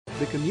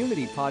the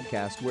community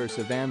podcast where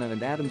Savannah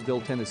and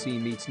Adamsville, Tennessee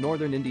meets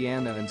northern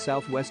Indiana and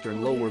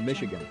southwestern Lower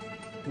Michigan.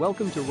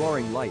 Welcome to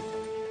Roaring Light,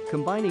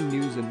 combining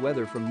news and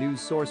weather from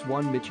News Source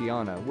 1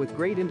 Michiana with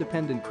great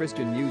independent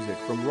Christian music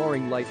from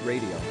Roaring Light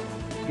Radio.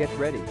 Get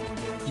ready.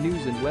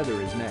 News and weather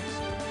is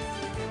next.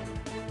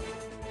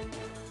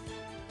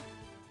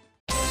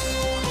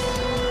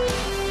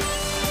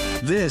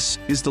 This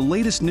is the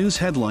latest news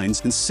headlines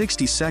in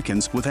 60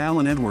 seconds with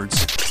Alan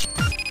Edwards.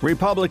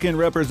 Republican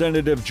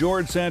Representative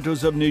George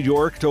Santos of New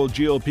York told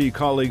GOP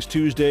colleagues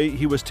Tuesday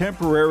he was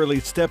temporarily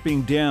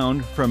stepping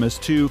down from his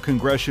two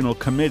congressional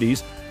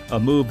committees, a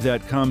move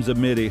that comes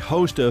amid a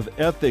host of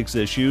ethics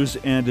issues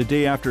and a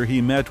day after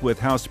he met with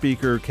House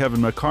Speaker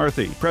Kevin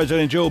McCarthy.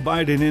 President Joe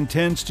Biden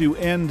intends to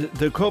end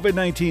the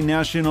COVID-19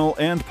 national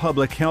and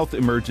public health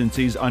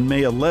emergencies on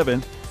May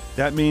 11th.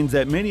 That means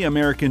that many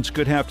Americans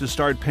could have to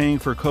start paying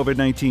for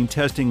COVID-19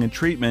 testing and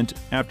treatment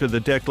after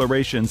the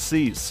declaration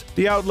cease.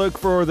 The outlook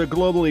for the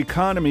global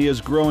economy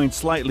is growing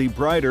slightly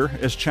brighter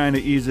as China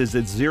eases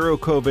its zero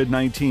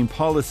COVID-19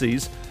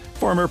 policies.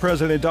 Former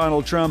President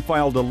Donald Trump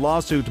filed a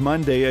lawsuit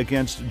Monday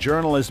against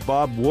journalist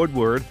Bob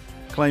Woodward,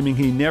 claiming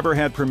he never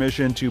had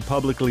permission to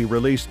publicly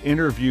release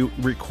interview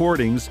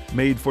recordings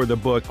made for the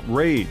book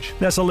Rage.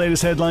 That's the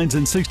latest headlines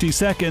in 60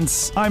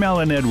 seconds. I'm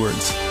Alan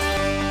Edwards.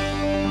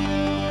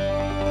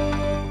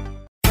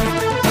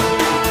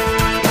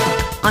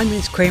 I'm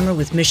Ruth Kramer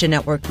with Mission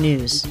Network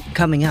News.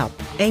 Coming up,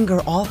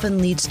 anger often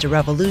leads to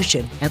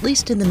revolution, at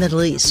least in the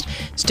Middle East.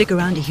 Stick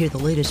around to hear the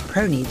latest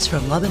prayer needs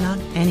from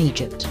Lebanon and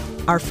Egypt.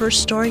 Our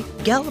first story,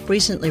 Gallup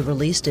recently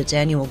released its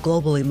annual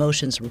Global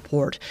Emotions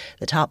Report.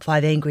 The top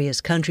 5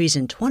 angriest countries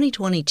in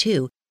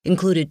 2022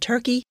 included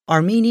Turkey,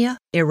 Armenia,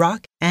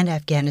 Iraq, and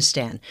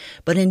Afghanistan.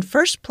 But in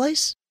first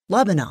place,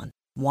 Lebanon.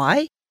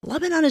 Why?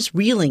 Lebanon is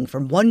reeling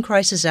from one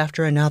crisis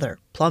after another,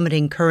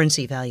 plummeting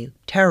currency value,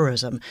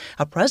 terrorism,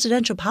 a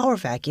presidential power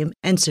vacuum,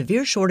 and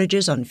severe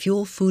shortages on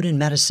fuel, food, and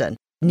medicine.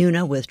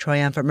 Nuna with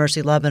Triumphant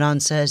Mercy Lebanon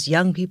says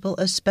young people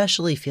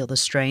especially feel the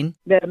strain.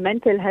 The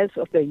mental health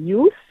of the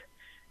youth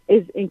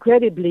is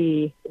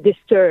incredibly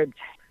disturbed.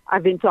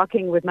 I've been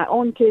talking with my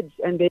own kids,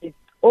 and they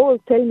all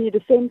tell me the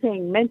same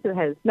thing, mental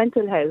health,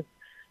 mental health.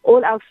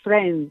 All our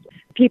friends,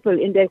 people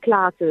in their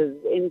classes,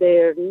 in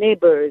their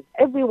neighbors,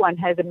 everyone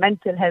has a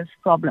mental health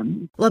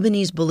problem.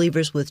 Lebanese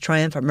believers with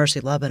Triumphant Mercy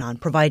Lebanon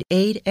provide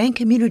aid and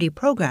community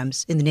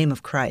programs in the name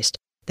of Christ.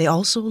 They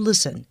also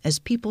listen as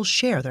people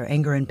share their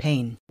anger and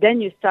pain.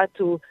 Then you start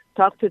to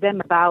talk to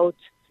them about,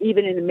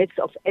 even in the midst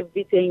of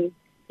everything,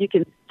 you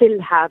can still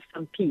have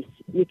some peace.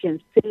 You can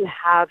still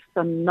have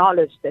some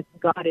knowledge that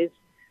God is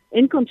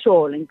in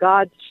control and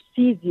God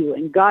sees you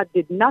and God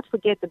did not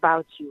forget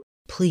about you.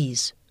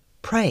 Please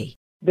pray.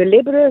 The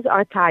laborers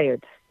are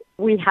tired.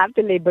 We have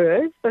the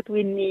laborers, but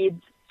we need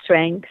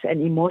strength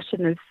and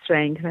emotional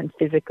strength and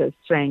physical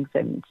strength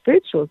and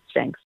spiritual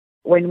strength.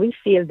 When we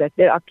feel that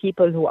there are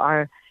people who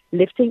are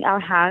lifting our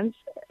hands,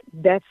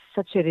 that's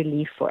such a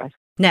relief for us.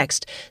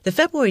 Next, the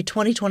February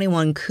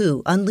 2021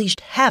 coup unleashed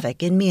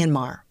havoc in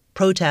Myanmar.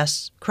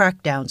 Protests,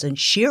 crackdowns, and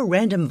sheer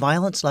random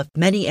violence left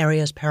many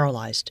areas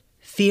paralyzed.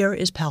 Fear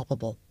is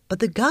palpable, but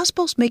the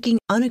gospel's making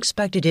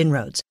unexpected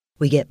inroads.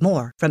 We get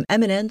more from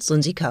MNN's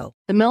Lindsay Coe.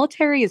 The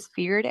military is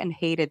feared and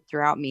hated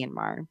throughout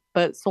Myanmar,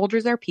 but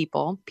soldiers are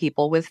people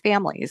with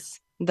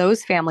families.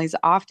 Those families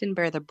often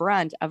bear the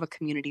brunt of a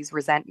community's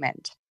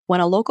resentment.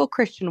 When a local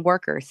Christian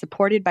worker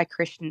supported by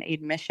Christian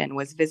Aid Mission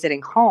was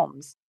visiting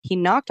homes, he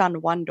knocked on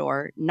one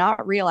door,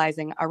 not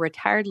realizing a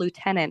retired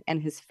lieutenant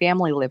and his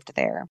family lived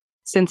there.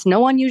 Since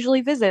no one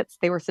usually visits,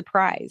 they were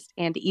surprised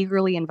and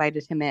eagerly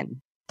invited him in.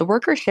 The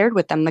worker shared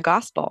with them the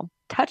gospel.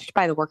 Touched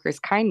by the worker's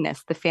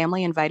kindness, the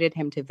family invited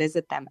him to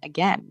visit them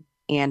again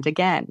and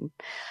again.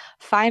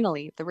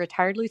 Finally, the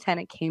retired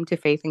lieutenant came to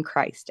faith in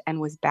Christ and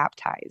was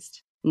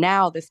baptized.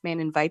 Now, this man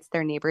invites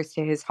their neighbors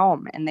to his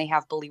home, and they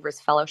have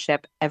believers'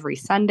 fellowship every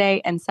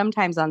Sunday and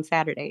sometimes on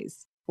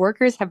Saturdays.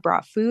 Workers have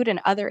brought food and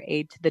other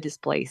aid to the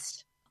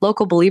displaced.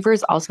 Local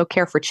believers also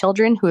care for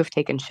children who have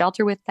taken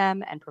shelter with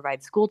them and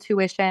provide school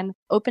tuition,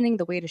 opening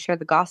the way to share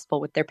the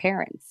gospel with their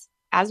parents.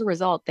 As a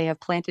result, they have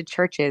planted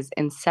churches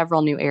in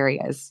several new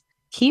areas.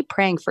 Keep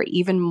praying for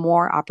even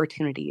more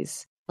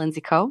opportunities.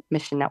 Lindsay Coe,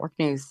 Mission Network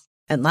News.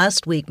 And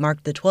last week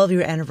marked the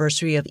 12-year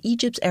anniversary of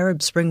Egypt's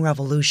Arab Spring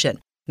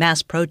Revolution.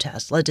 Mass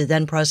protests led to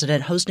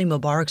then-President Hosni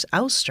Mubarak's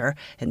ouster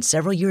and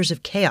several years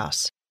of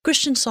chaos.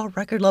 Christians saw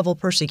record-level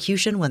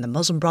persecution when the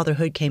Muslim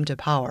Brotherhood came to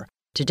power.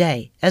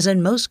 Today, as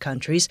in most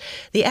countries,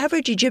 the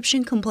average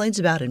Egyptian complains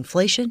about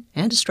inflation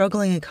and a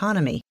struggling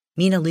economy.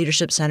 MENA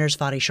Leadership Center's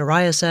Fadi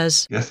Sharaya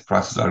says, yes,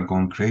 prices are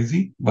going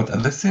crazy, but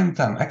at the same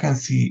time, I can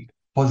see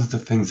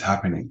positive things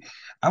happening.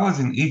 I was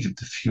in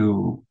Egypt a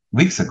few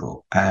weeks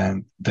ago,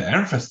 and the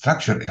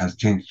infrastructure has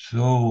changed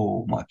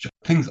so much.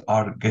 Things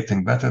are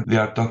getting better. They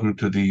are talking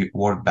to the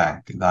World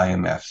Bank, the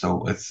IMF,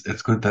 so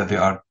it's good that they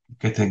are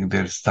getting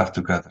their stuff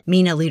together.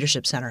 MENA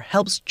Leadership Center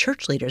helps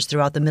church leaders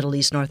throughout the Middle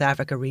East North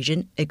Africa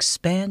region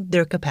expand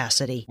their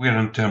capacity. We are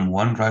in term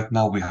 1 right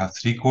now. We have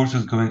 3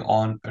 courses going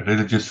on: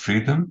 religious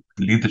freedom,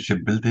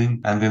 leadership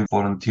building, and then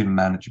volunteer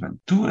management.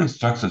 2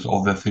 instructors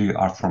of the 3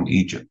 are from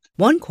Egypt.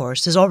 One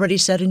course has already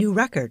set a new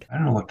record. I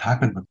don't know what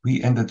happened, but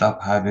we ended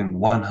up having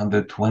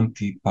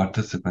 120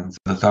 participants.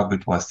 The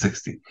target was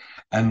 60.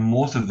 And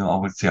most of them, I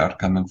would say, are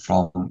coming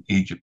from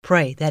Egypt.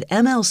 Pray that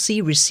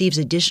MLC receives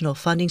additional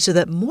funding so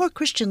that more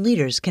Christian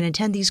leaders can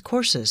attend these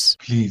courses.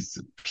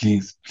 Please,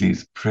 please,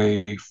 please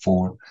pray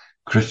for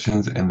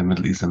Christians in the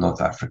Middle East and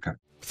North Africa.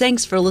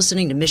 Thanks for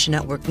listening to Mission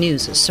Network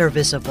News, a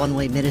service of One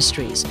Way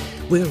Ministries.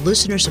 We're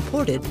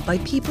listener-supported by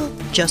people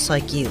just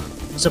like you.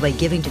 So by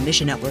giving to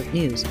Mission Network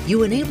News,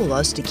 you enable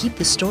us to keep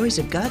the stories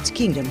of God's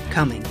kingdom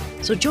coming.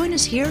 So join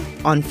us here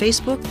on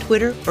Facebook,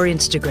 Twitter, or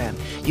Instagram.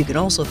 You can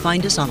also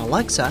find us on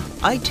Alexa,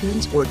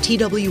 iTunes, or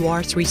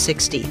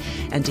TWR360.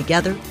 And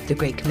together, the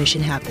Great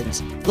Commission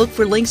happens. Look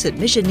for links at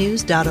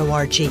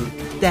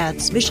missionnews.org.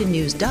 That's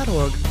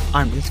missionnews.org.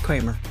 I'm Ruth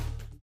Kramer.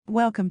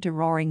 Welcome to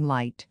Roaring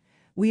Light.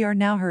 We are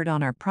now heard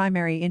on our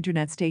primary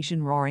internet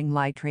station, Roaring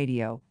Light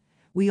Radio.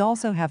 We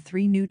also have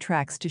 3 new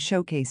tracks to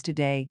showcase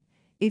today.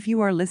 If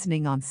you are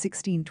listening on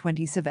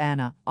 1620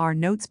 Savannah, our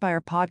Notes by our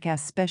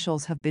podcast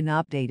specials have been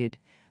updated.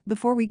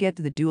 Before we get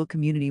to the dual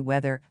community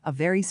weather, a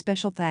very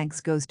special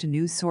thanks goes to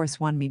News Source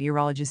 1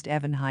 meteorologist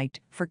Evan Height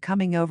for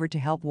coming over to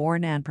help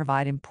warn and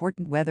provide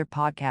important weather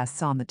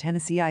podcasts on the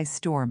Tennessee ice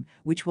storm,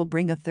 which will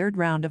bring a 3rd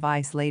round of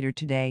ice later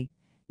today.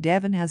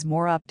 Devin has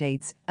more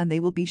updates, and they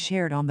will be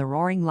shared on the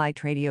Roaring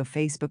Light Radio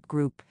Facebook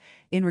group.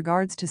 In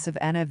regards to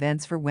Savannah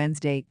events for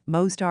Wednesday,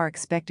 most are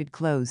expected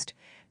closed.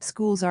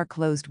 Schools are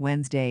closed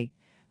Wednesday.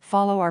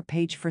 Follow our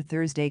page for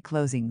Thursday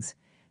closings.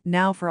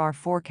 Now for our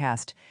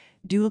forecast.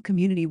 Dual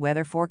community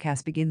weather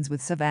forecast begins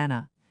with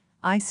Savannah.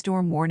 Ice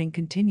storm warning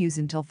continues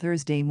until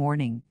Thursday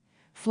morning.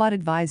 Flood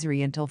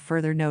advisory until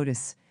further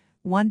notice.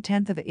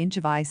 1/10 of an inch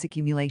of ice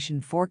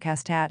accumulation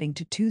forecast adding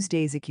to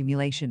Tuesday's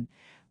accumulation.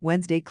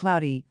 Wednesday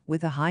cloudy,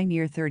 with a high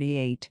near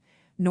 38.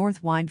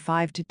 North wind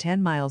 5 to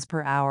 10 miles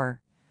per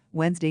hour.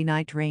 Wednesday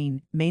night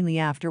rain, mainly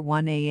after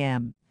 1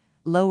 a.m.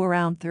 Low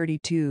around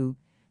 32.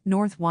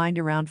 North wind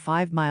around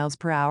 5 miles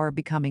per hour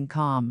becoming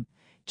calm.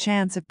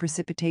 Chance of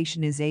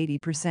precipitation is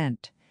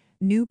 80%.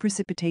 New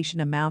precipitation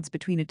amounts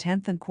between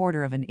 1/10 and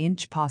 1/4 of an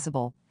inch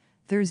possible.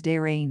 Thursday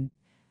rain.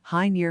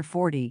 High near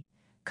 40.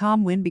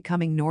 Calm wind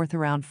becoming north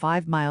around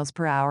 5 miles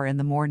per hour in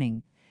the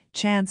morning.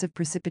 Chance of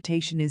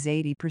precipitation is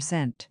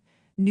 80%.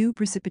 New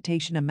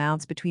precipitation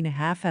amounts between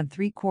 1/2 and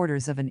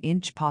 3/4 of an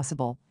inch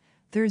possible.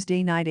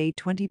 Thursday night a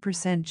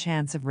 20%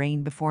 chance of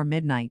rain before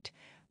midnight.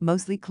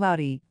 Mostly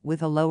cloudy,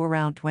 with a low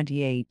around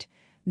 28.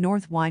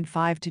 North wind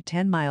 5 to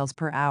 10 miles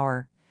per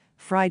hour.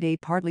 Friday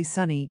partly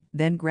sunny,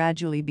 then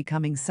gradually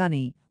becoming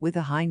sunny, with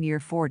a high near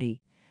 40.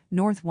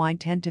 North wind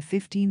 10 to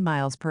 15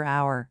 miles per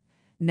hour.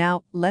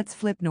 Now, let's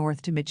flip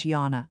north to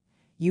Michiana.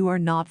 You are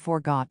not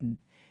forgotten.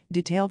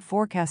 Detailed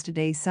forecast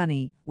today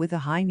sunny, with a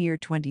high near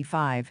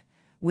 25.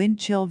 Wind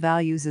chill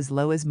values as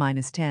low as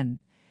 -10.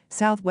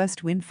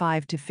 Southwest wind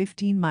 5 to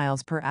 15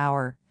 miles per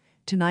hour.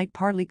 Tonight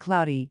partly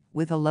cloudy,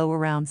 with a low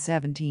around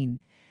 17.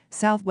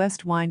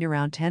 Southwest wind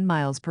around 10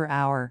 miles per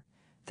hour.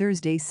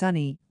 Thursday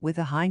sunny, with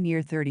a high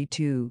near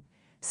 32.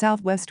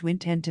 Southwest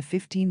wind 10 to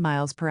 15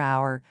 miles per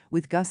hour,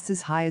 with gusts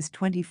as high as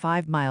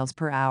 25 miles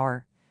per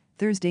hour.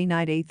 Thursday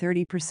night a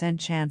 30%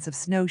 chance of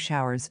snow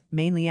showers,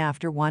 mainly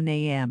after 1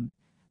 a.m.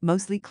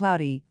 Mostly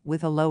cloudy,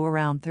 with a low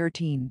around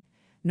 13.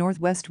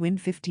 Northwest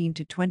wind 15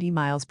 to 20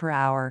 miles per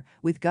hour,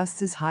 with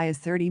gusts as high as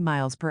 30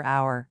 miles per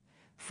hour.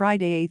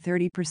 Friday a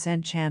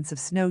 30% chance of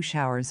snow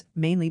showers,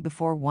 mainly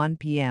before 1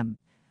 p.m.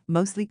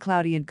 Mostly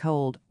cloudy and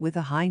cold, with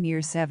a high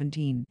near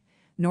 17.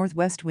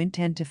 Northwest wind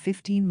 10 to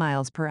 15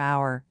 miles per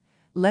hour.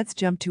 Let's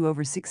jump to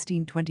over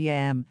 1620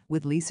 AM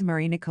with Lisa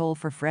Marie Nicole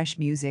for fresh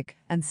music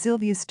and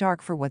Sylvia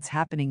Stark for what's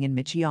happening in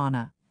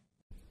Michiana.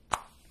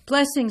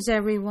 Blessings,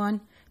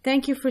 everyone.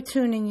 Thank you for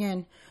tuning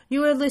in.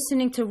 You are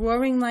listening to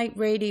Roaring Light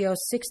Radio,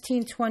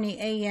 1620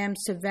 AM,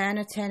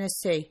 Savannah,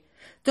 Tennessee.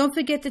 Don't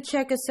forget to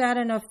check us out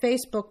on our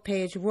Facebook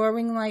page,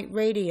 Roaring Light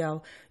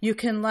Radio. You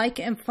can like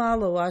and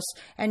follow us,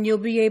 and you'll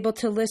be able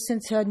to listen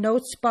to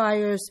Notes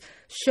Buyers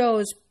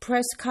shows,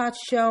 Prescott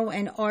Show,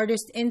 and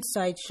Artist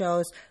Insight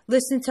shows.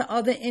 Listen to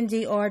other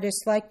indie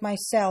artists like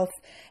myself,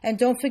 and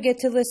don't forget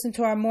to listen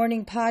to our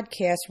morning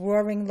podcast,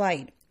 Roaring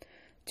Light.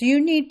 Do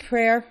you need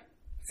prayer?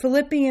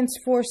 Philippians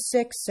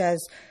 4:6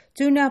 says,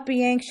 "Do not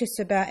be anxious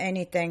about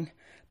anything,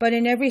 but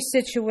in every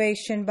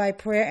situation, by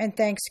prayer and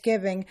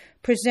thanksgiving,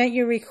 present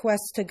your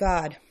requests to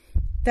God."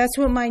 That's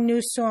what my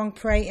new song,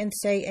 Pray and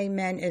Say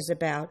Amen, is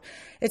about.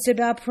 It's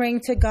about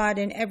praying to God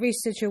in every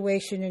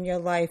situation in your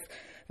life,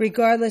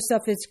 regardless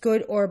if it's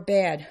good or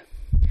bad.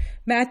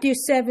 Matthew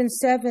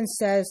 7:7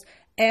 says,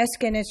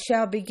 "Ask and it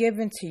shall be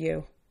given to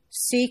you.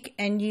 Seek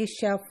and ye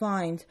shall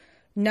find.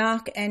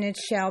 Knock and it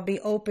shall be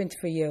opened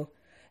for you."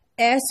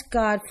 Ask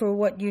God for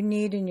what you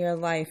need in your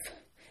life.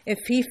 If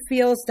He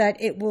feels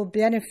that it will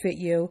benefit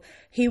you,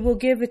 He will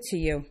give it to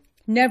you.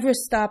 Never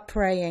stop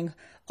praying.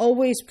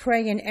 Always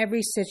pray in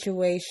every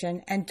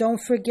situation. And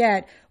don't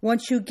forget,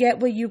 once you get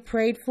what you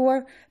prayed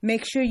for,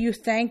 make sure you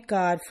thank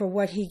God for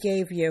what He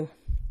gave you.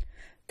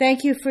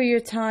 Thank you for your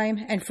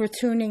time and for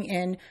tuning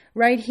in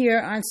right here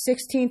on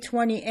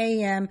 1620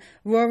 AM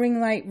Roaring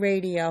Light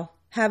Radio.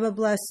 Have a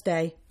blessed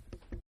day.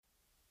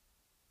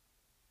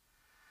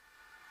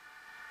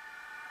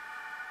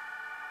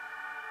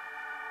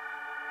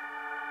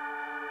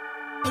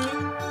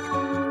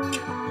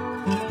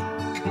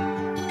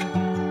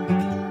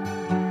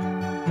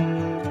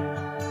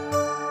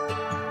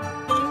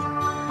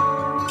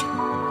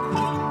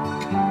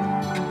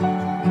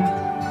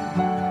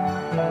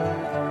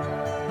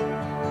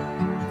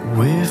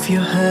 With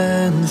your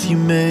hands you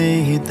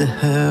made the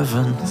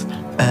heavens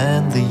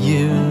and the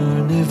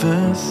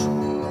universe.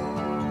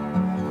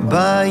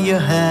 By your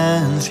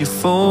hands you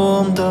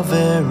formed our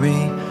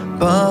very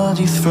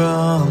bodies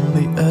from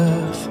the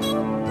earth.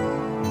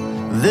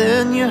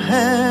 Then your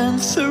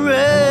hands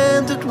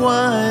surrendered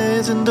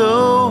wide and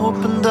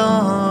opened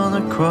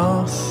on a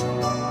cross.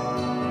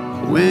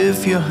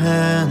 With your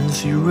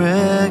hands you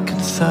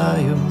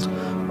reconciled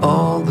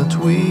all that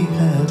we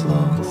had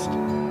lost.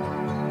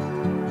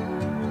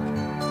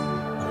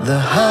 The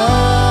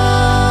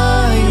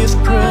highest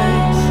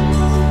praise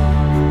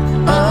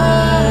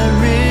I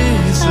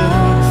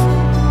reserve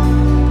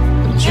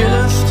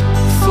just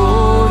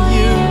for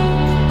you,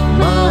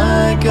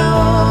 my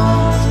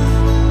God.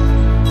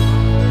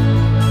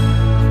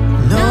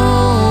 No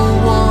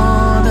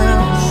one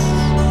else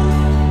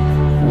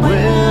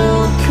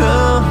will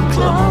come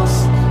close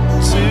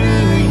to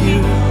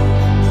you,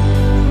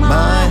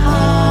 my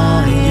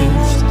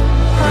highest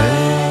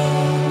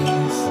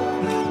praise.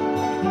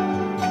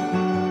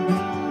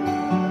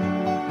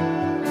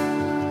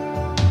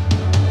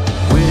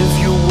 With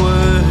your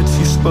words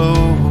you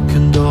spoke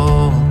and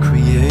all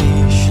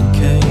creation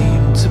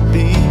came to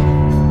be.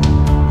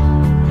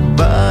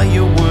 By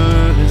your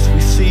words we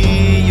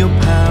see your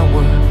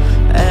power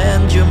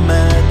and your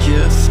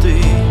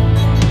majesty.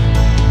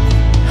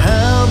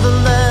 How the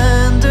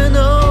land and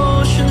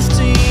oceans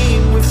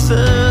teem with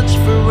such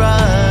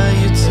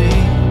variety.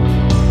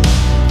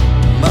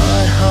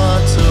 My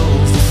heart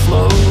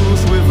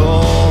overflows with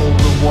all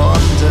the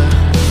wonder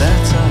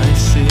that I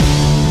see.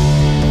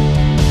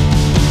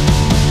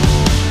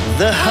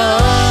 The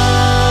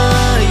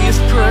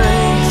highest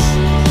praise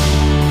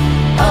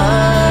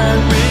I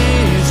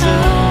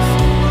reserve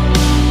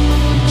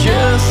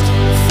just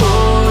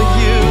for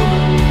you,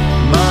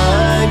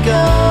 my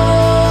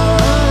God.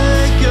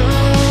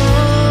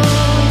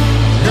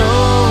 No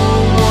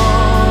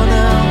one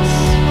else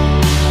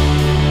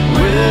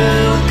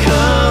will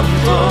come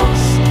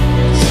close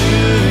to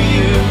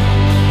you,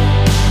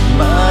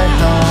 my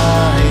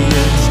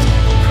highest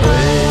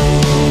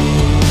praise.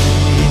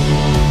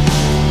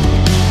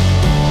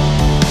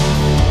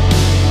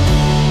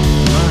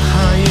 My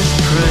highest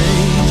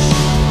praise,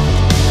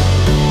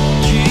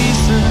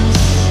 Jesus.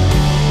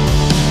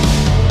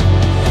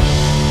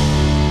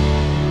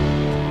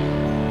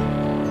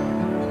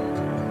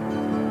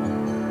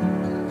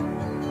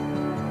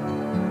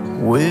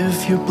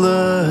 With your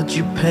blood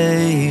you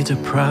paid a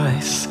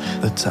price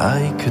that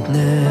I could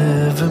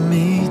never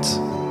meet.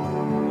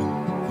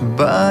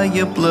 By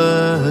your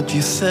blood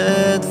you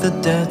said the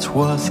debt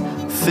was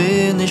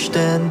finished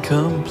and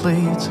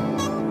complete.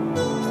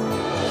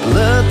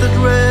 Blood that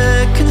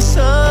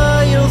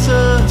reconciles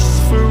us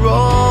for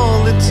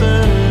all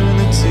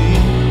eternity.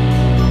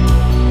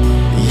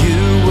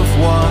 You have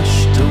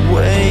washed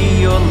away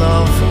your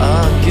love,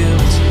 our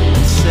guilt,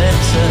 and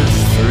set us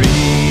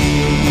free.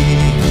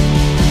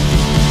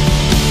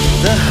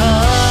 The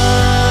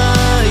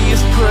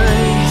highest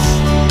praise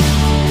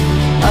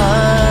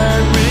I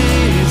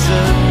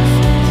reserve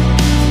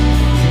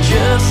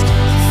just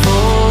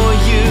for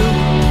you,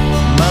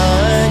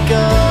 my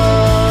God.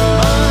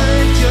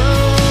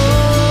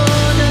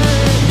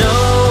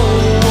 No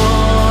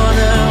one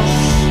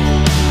else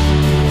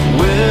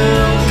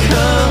will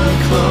come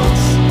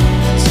close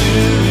to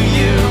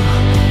you,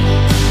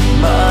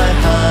 my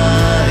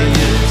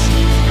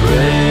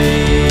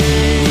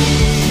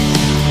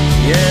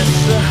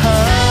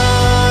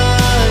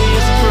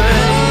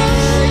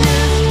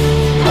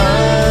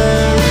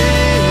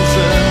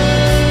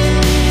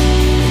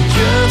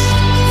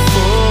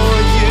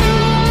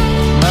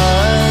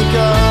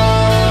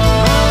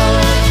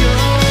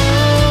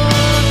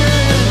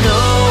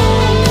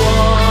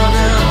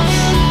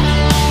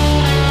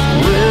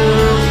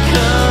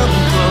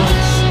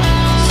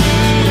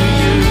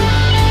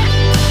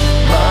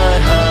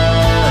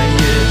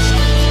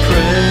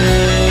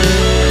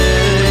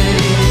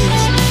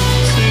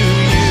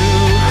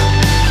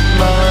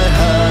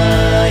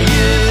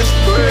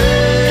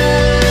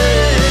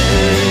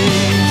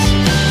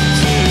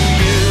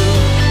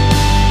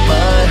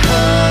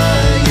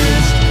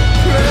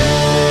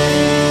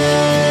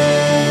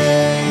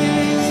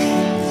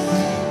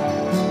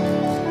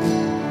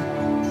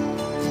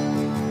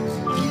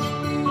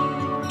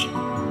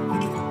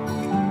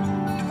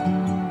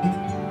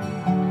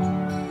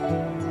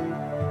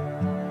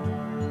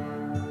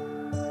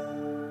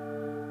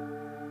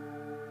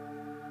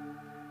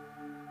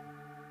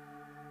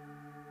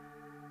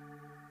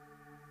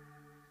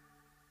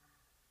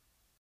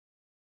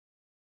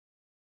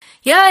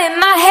You're in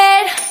my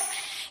head,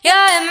 you're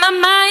in my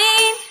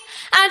mind.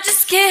 I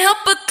just can't help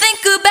but think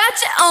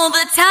about you all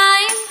the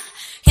time.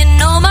 You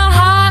know my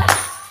heart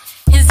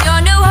is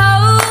your new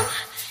home.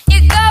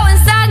 You go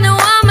inside, no,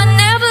 I'ma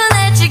never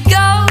let you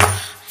go.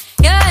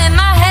 You're in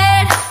my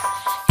head,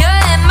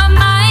 you're in my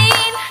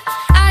mind.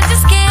 I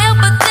just can't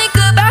help but think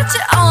about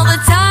you all the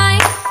time.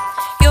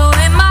 You're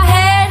in my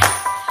head,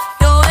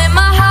 you're in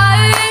my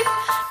heart.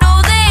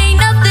 No, there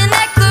ain't nothing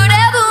that could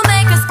ever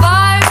make us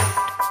part.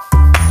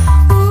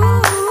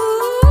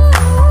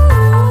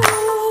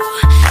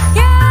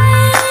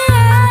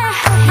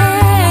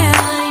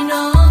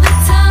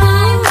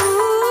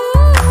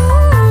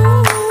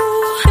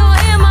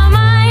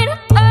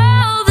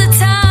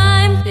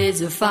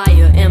 There's a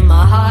fire in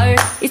my heart,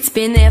 it's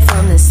been there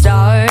from the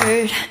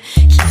start.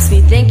 Keeps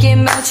me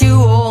thinking about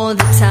you all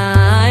the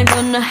time.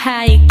 Don't know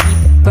how you keep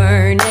it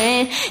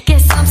burning.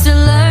 Guess I'm still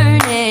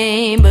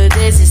learning, but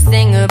there's this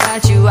thing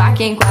about you I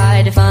can't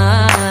quite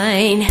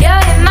define.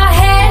 You're in my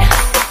head,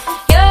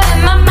 you're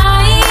in my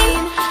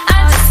mind.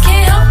 I just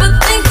can't help but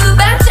think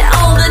about you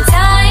all the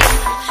time.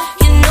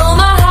 You know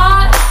my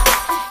heart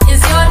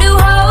is your new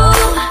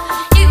home.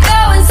 You go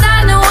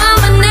inside, no,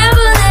 I'ma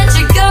never let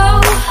you go.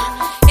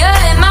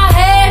 You're in my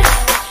head,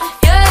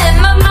 you're in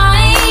my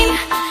mind.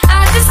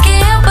 I just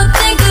can't help but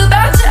think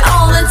about you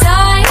all the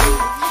time.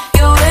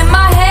 You're in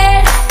my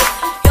head,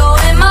 you're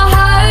in my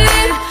heart.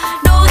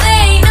 No,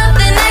 there ain't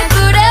nothing that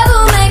could ever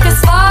make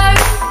us part.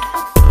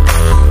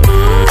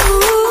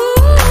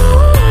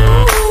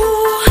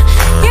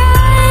 You're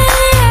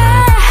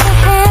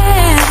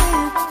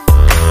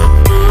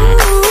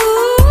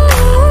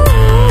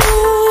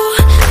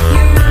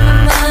in my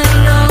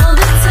mind all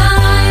the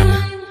time.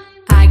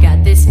 I got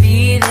this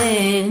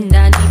feeling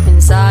down deep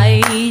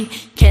inside.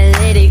 Can't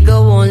let it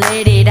go, won't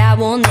let it, I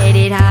won't let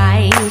it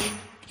hide.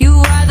 You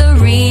are the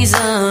reason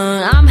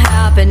I'm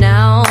happy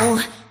now.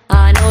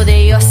 I know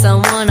that you're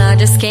someone I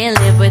just can't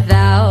live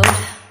without.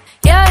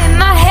 You're in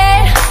my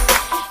head,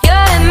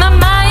 you're in my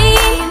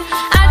mind.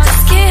 I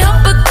just can't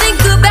help but think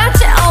about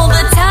you all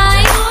the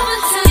time.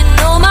 You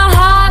know my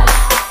heart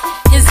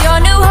is your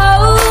new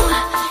home.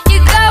 You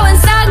go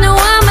inside, no,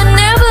 I'ma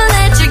never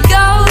let you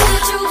go.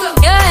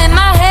 You're in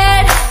my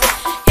head,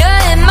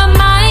 you're in my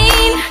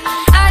mind.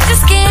 I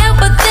just can't help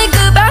but think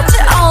about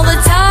you all the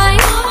time.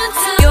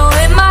 You're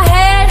in my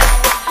head,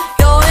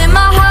 you're in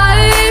my heart.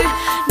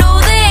 No,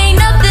 there ain't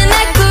nothing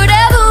that could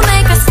ever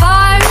make us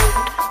part.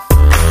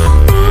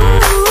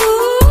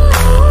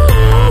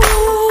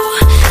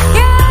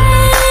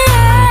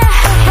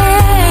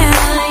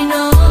 I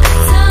know the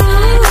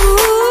time.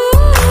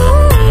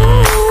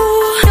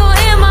 You're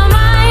in my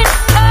mind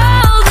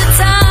all the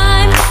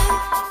time.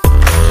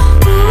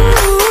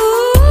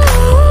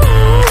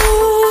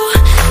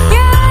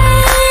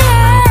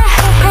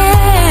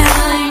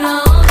 I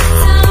know the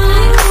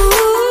time.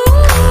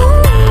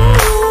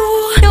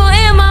 You're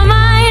in my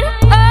mind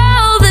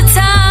all the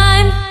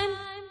time.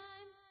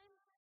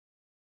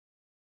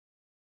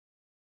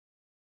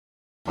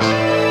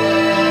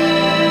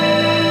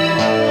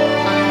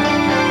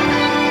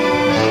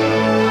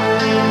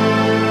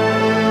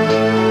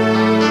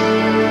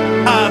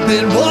 I've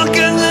been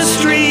walking the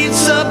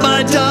streets of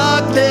my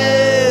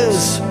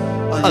darkness,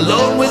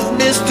 alone with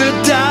Mr.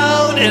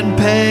 Doubt and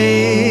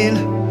Pain.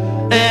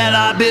 And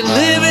I've been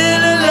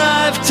living a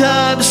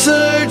lifetime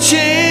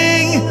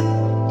searching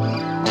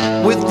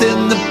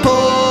within the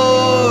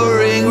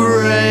pouring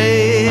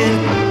rain.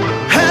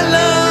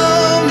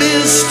 Hello,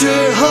 Mr.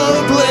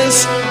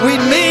 Hopeless, we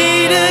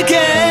meet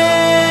again.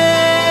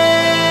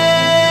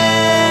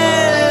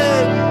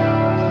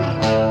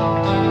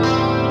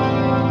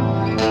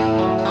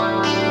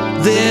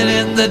 Then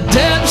in the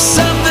depths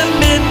of the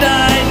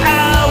midnight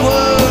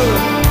hour,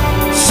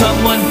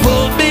 someone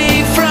pulled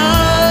me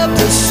from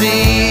the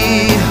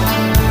sea.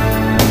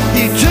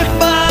 He took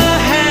my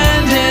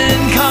hand and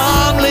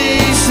calmly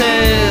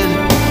said,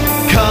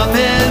 "Come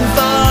and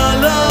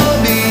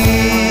follow me."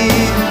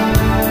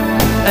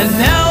 And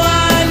now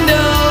I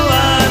know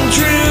I'm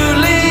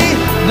truly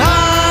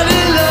not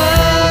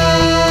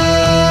alone.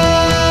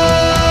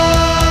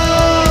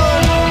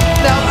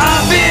 Now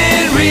I've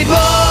been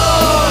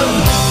reborn,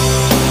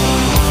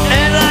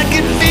 and I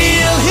can feel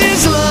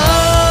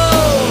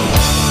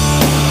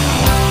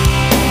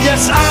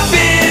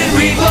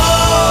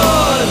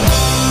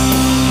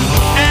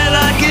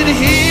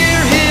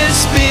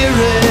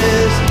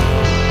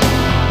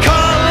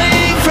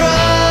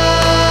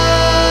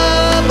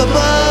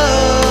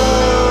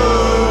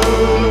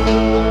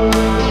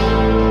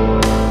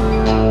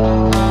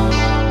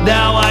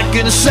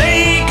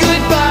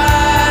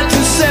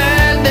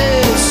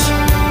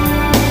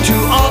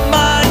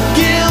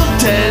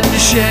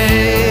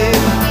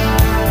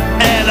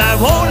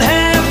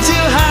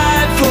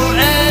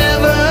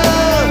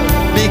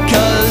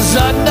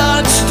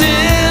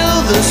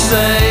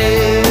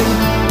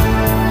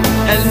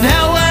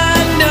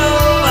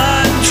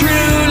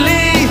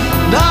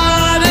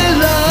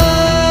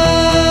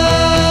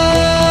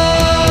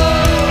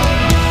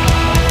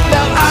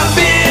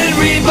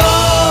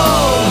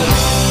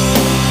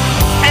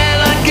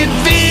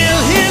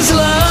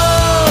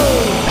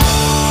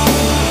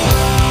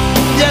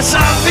Yes,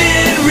 I've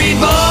been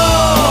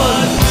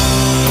reborn,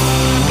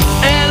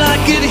 and I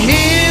could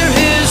hear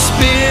his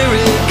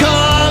spirit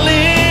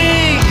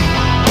calling.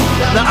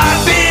 Now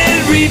I've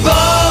been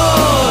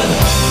reborn,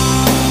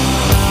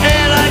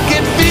 and I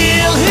can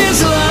feel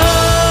his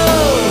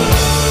love.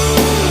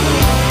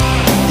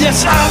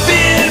 Yes, I've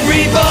been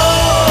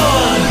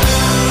reborn,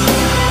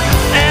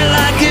 and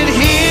I can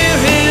hear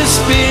his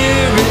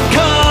spirit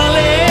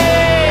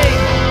calling.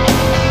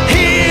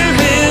 Hear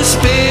his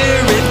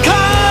spirit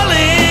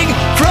calling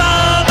from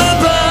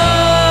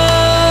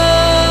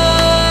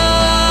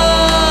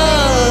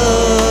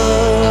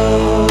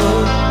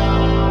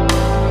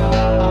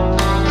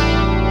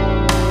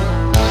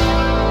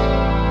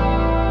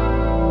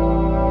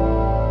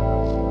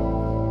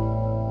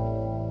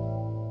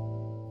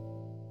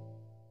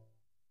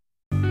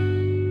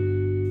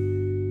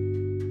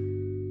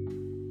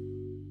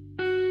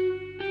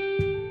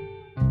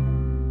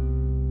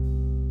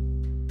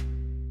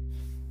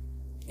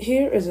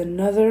Here is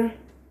another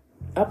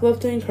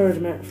uplifting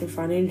encouragement for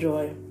finding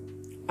joy.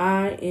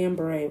 I am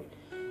brave.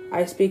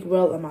 I speak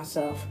well of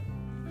myself.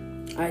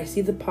 I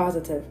see the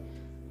positive.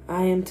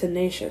 I am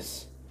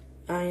tenacious.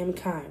 I am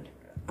kind.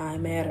 I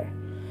matter.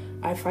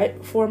 I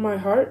fight for my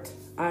heart.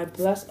 I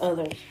bless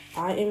others.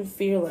 I am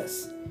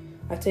fearless.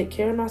 I take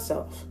care of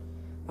myself.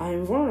 I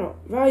am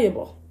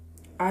valuable.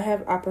 I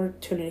have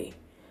opportunity.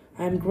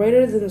 I am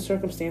greater than the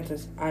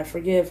circumstances. I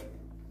forgive.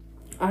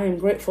 I am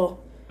grateful.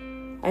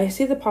 I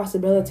see the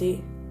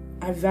possibility.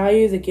 I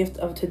value the gift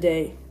of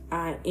today.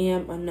 I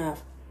am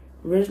enough.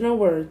 Original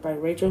words by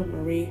Rachel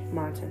Marie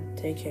Martin.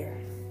 Take care.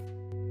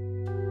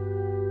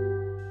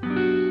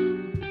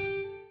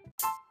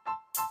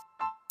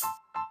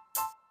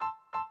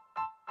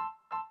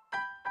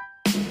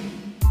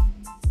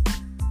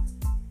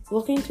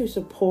 Looking to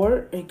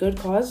support a good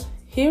cause?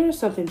 Here is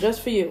something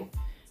just for you.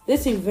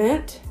 This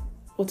event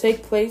will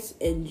take place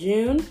in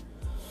June.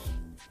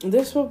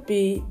 This will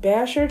be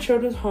Basher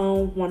Children's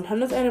Home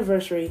 100th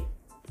Anniversary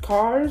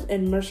Cars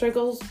and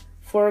Motorcycles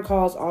for a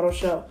Cause Auto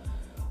Show.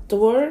 The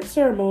award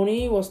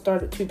ceremony will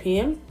start at 2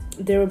 p.m.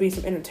 There will be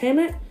some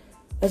entertainment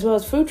as well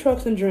as food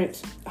trucks and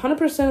drinks.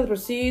 100% of the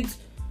proceeds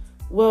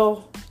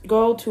will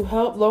go to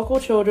help local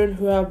children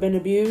who have been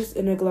abused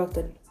and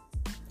neglected.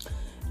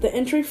 The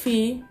entry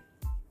fee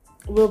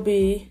will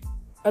be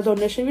a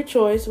donation of your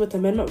choice with a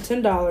minimum of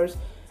 $10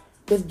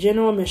 with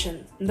general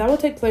admission. And that will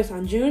take place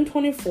on June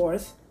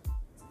 24th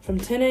from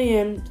 10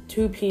 a.m.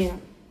 to 2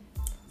 p.m.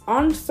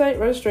 On-site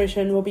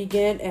registration will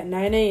begin at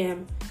 9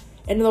 a.m.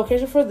 and the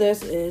location for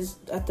this is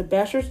at the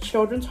Basher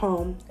Children's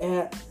Home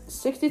at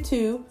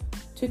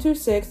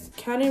 62226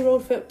 County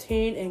Road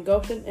 15 in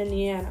Goshen,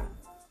 Indiana.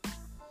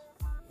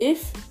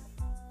 If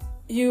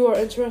you are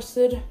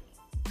interested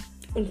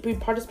in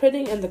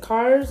participating in the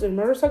Cars and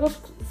Motorcycles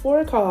for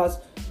a Cause,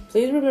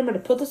 please remember to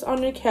put this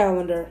on your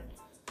calendar.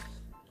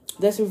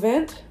 This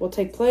event will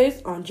take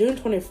place on June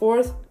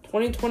 24th,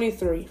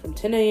 2023 from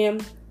 10 a.m.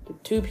 to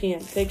 2 p.m.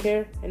 Take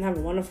care and have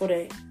a wonderful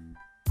day.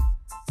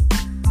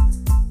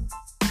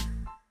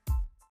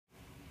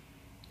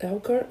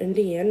 Elkhart,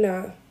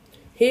 Indiana.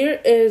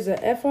 Here is a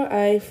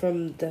FYI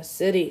from the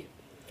city.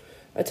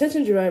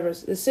 Attention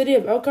drivers, the city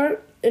of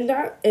Elkhart and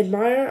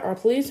Admire are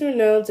pleased to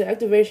announce the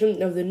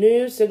activation of the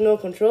new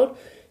signal-controlled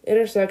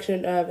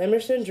intersection of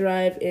Emerson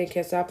Drive and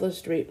Cassopolis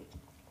Street.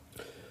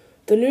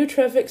 The new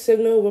traffic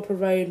signal will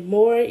provide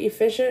more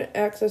efficient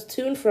access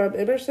to and from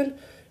Emerson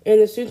and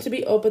the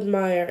soon-to-be-opened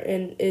Mire,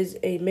 and is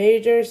a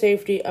major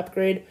safety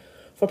upgrade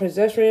for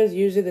pedestrians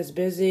using this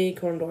busy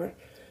corridor.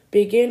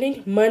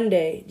 Beginning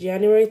Monday,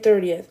 January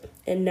 30th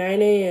at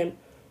 9 a.m.,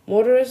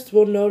 motorists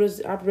will notice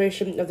the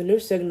operation of the new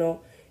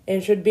signal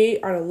and should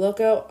be on the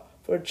lookout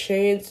for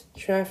changed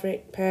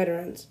traffic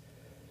patterns.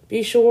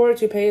 Be sure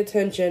to pay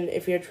attention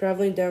if you're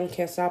traveling down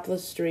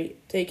Cassopolis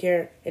Street. Take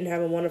care and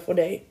have a wonderful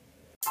day.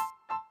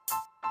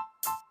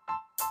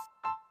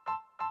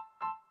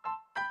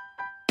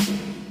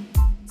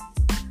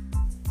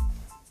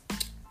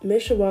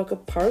 Mishawaka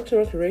Parks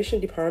and Recreation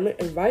Department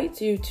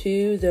invites you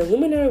to the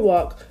Luminary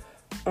Walk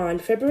on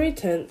February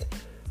 10th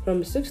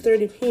from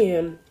 6:30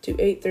 p.m. to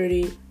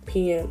 8:30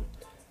 p.m.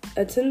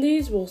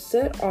 Attendees will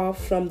set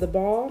off from the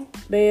Ball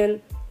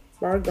Band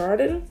Bar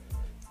Garden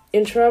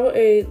and travel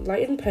a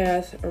lightened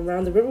path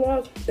around the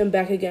Riverwalk and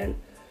back again.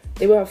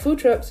 They will have food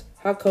trucks,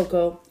 hot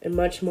cocoa, and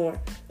much more.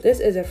 This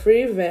is a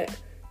free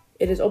event.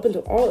 It is open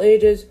to all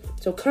ages,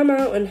 so come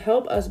out and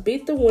help us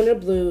beat the winter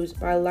blues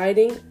by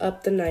lighting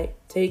up the night.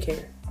 Take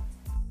care.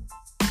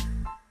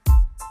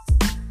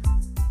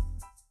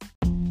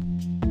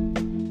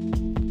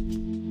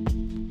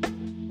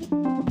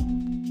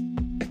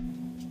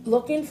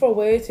 Looking for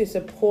ways to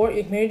support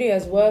your community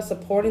as well as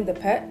supporting the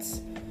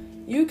pets?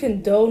 You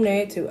can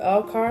donate to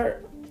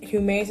Elkhart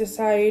Humane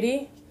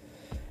Society,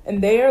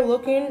 and they are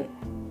looking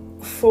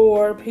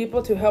for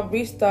people to help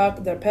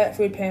restock their pet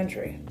food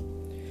pantry.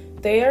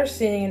 They are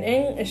seeing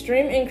an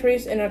extreme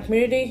increase in our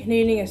community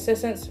needing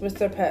assistance with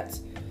their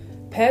pets.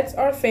 Pets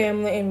are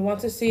family and we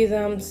want to see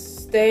them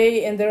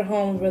stay in their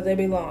homes where they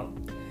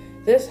belong.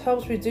 This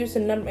helps reduce the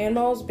number of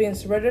animals being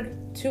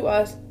surrendered to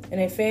us,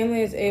 and a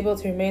family is able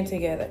to remain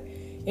together.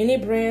 Any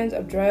brands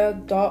of dry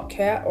adult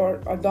cat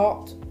or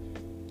adult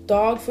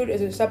dog food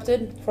is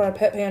accepted for our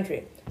pet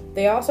pantry.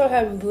 They also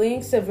have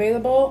links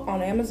available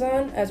on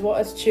Amazon as well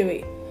as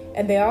Chewy,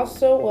 and they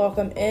also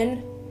welcome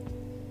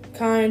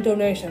in-kind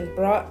donations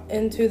brought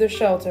into the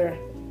shelter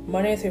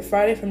Monday through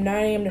Friday from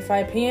 9 a.m. to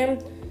 5 p.m.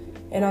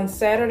 and on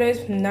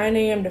Saturdays from 9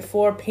 a.m. to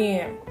 4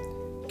 p.m.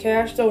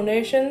 Cash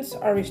donations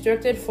are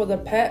restricted for the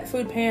pet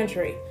food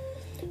pantry.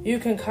 You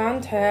can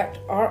contact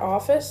our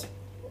office,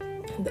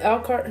 the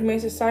Elkhart Humane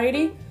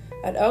Society,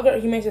 at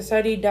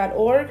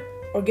elkharthumanesociety.org,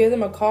 or give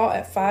them a call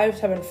at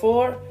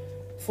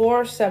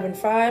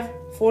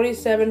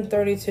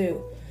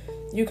 574-475-4732.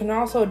 You can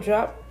also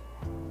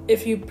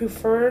if you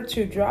prefer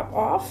to drop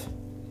off.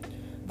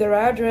 Their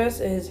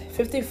address is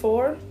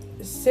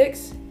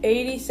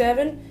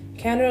 54687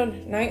 Canada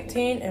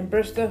 19 in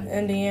Bristol,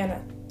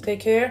 Indiana.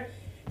 Take care,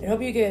 and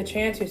hope you get a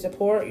chance to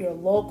support your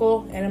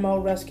local animal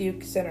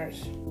rescue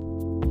centers.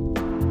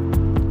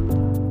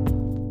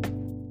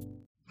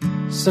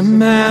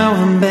 Somehow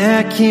I'm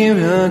back here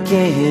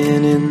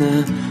again in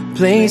the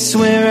place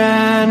where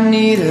I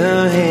need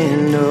a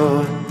hand,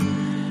 or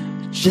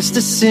just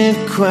to sit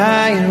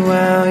quiet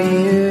while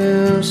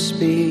you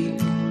speak.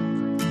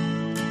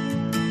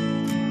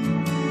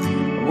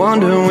 I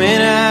wonder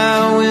when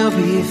I will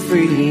be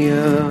free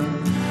of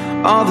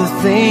all the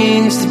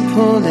things that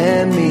pull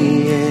at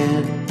me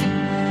and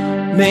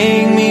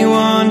make me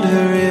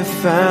wonder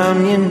if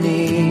I'm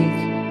unique.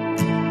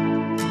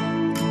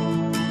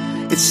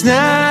 It's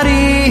not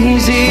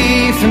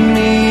easy for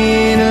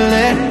me to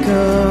let go.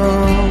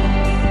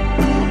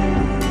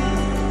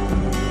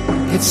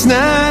 It's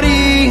not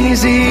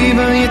easy,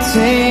 but you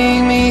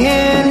take me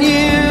and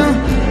you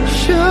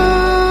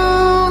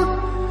show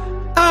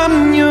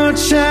I'm your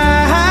child,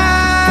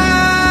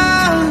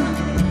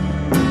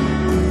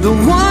 the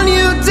one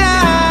you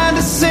died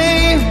to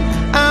save.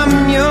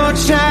 I'm your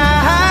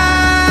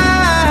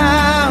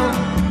child.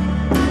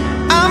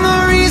 I'm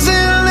the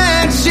reason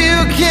that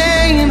you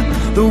came,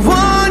 the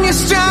one you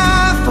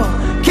strive for,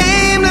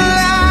 came to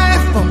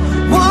life for,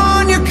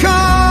 one you're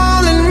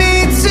calling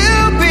me to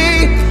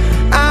be.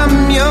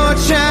 I'm your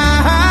child.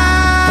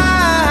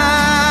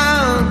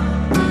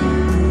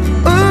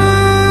 Ooh,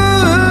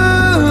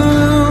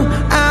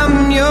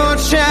 I'm your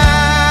child.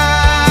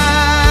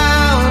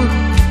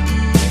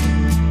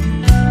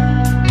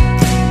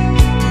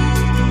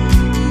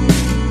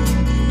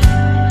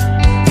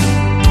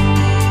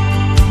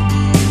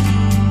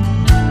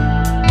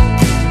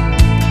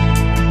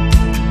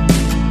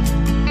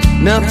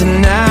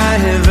 Nothing I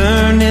have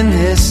earned in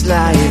this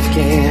life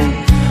can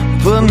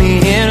put me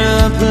in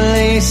a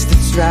place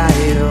that's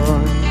right, or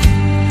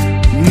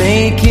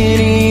make it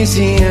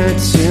easier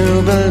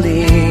to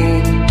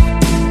believe.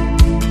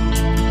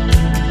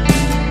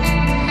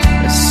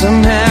 But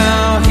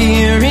somehow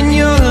here in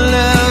your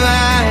love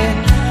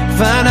I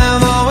find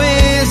I've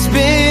always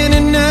been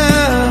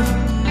enough.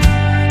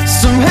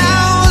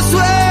 Somehow it's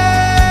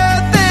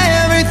worth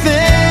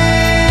everything.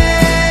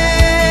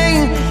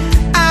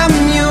 I'm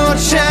your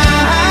child.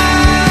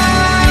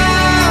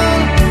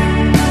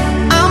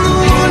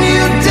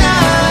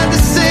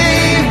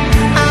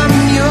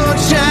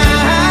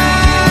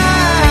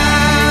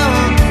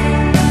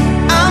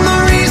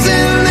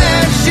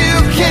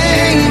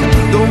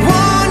 The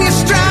one you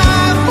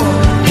strive for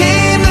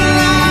came to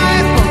life.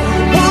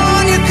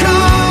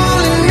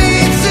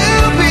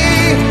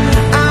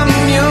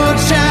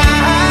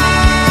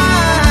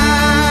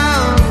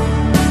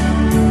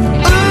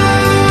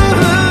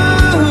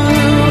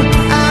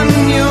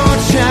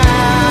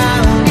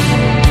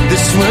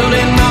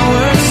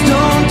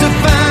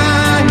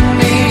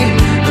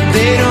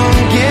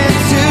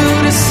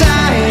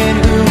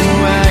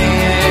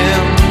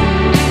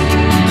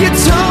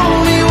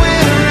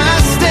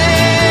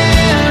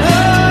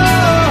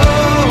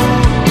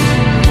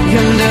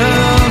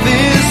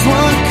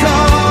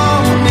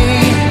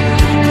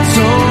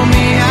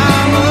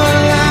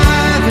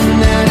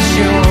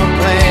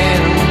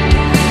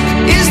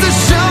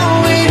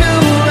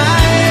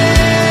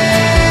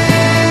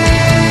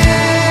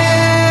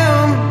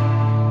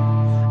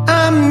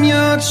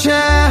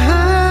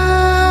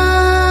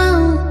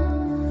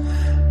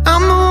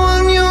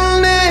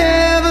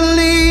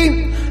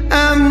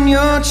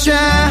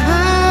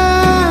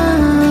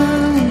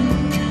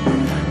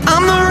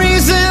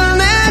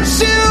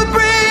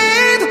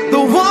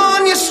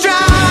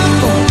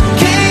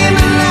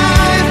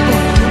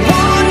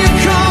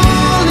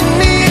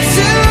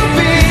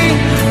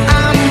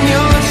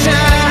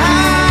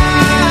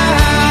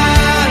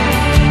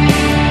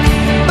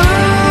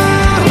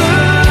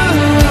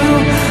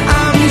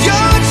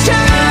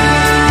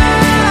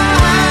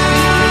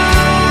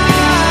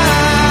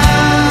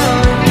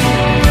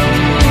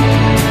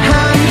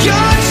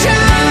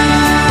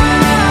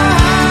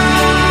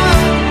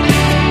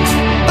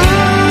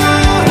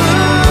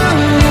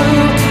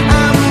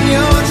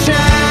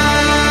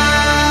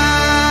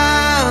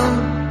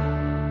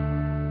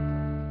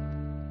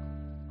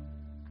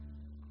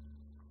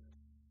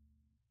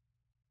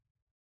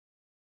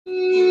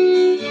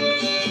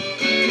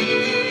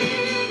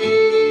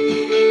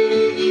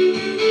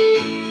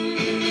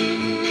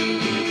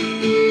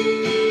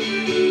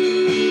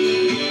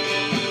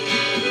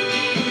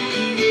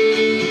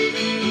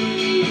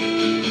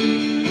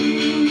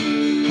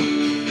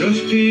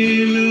 Trust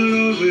in the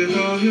Lord with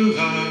all your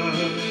heart.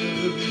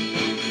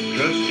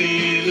 Trust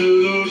in the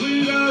Lord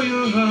with all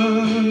your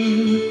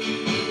heart.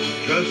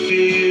 Trust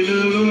in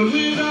the Lord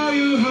with all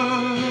your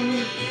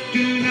heart.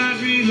 Do not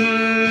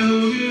rely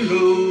on your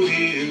own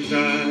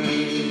insight.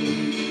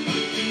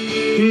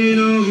 In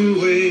all your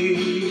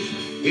ways,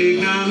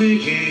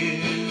 acknowledge Him.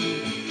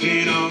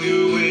 In all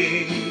your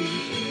ways,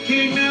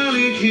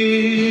 acknowledge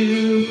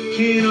Him.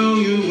 In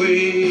all your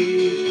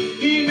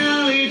ways,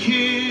 acknowledge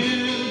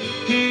Him,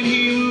 and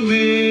He will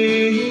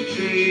make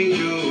straight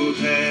your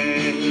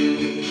path.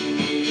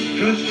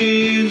 Trust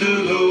in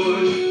the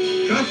Lord,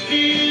 trust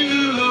in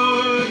the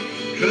Lord,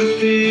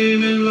 trust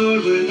Him and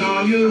Lord with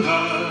all your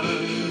heart.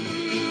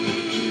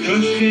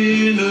 Trust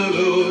in the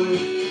Lord,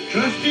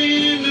 trust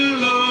in the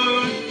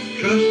Lord,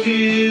 trust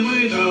Him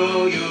with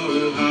all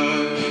your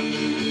heart.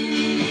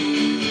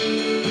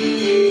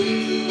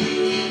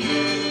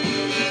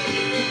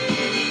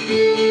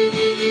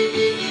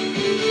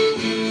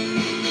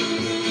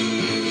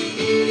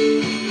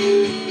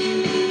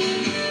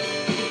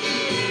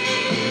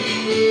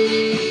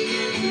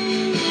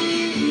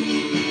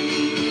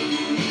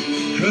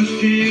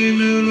 Trust in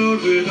the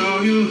Lord with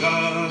all your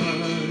heart.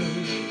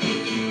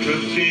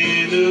 Trust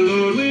in the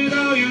Lord with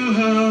all your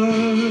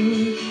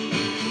heart.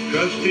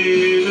 Trust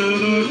in the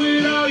Lord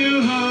with all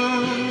your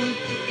heart.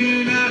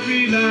 Do not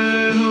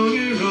rely on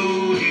your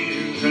own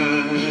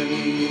insight.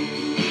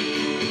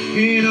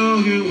 In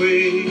all your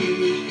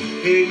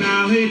ways,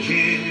 acknowledge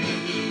Him.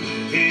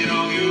 In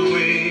all your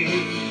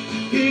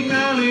ways,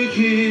 acknowledge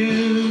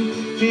Him.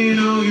 In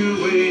all your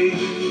ways,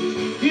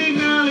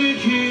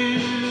 acknowledge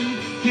Him,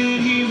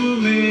 and He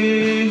will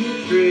make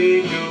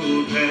straight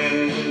your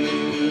path.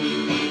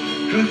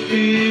 Trust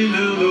in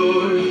the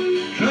Lord,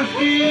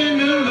 trust in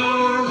the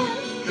Lord,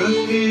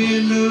 trust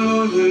in the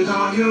Lord with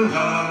all your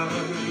heart.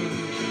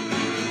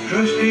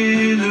 Trust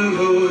in the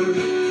Lord,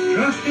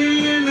 trust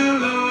in the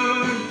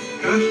Lord,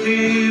 trust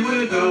Him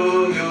with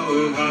all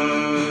your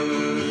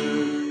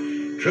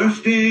heart.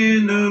 Trust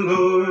in the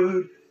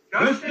Lord,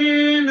 trust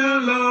in the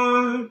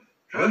Lord,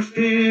 trust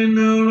in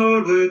the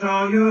Lord with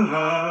all your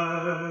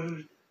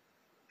heart.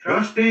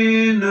 Trust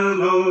in the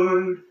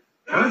Lord,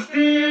 trust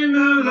in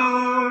the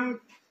Lord,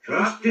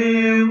 trust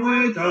Him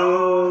with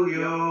all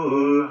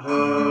your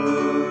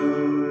heart.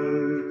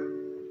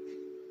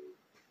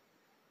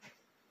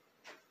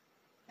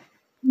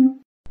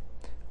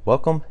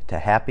 Welcome to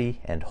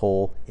Happy and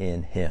Whole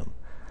in Him.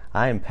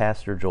 I am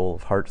Pastor Joel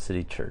of Heart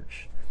City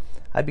Church.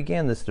 I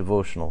began this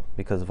devotional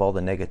because of all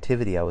the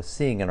negativity I was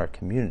seeing in our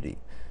community.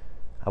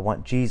 I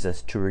want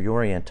Jesus to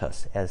reorient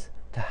us as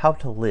to how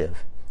to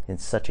live in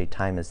such a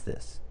time as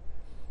this.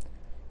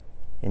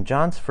 In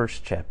John's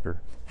first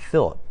chapter,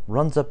 Philip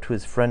runs up to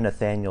his friend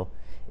Nathanael,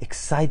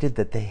 excited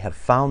that they have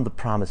found the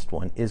promised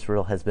one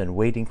Israel has been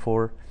waiting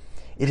for.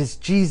 It is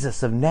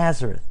Jesus of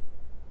Nazareth.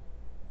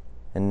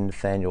 And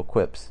Nathanael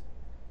quips,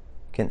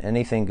 "Can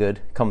anything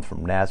good come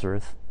from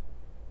Nazareth?"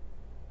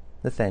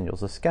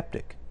 Nathanael's a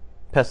skeptic,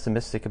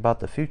 pessimistic about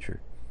the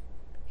future.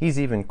 He's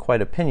even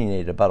quite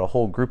opinionated about a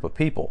whole group of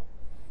people.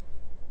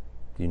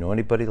 Do you know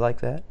anybody like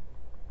that?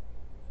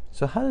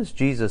 So how does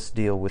Jesus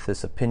deal with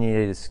this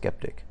opinionated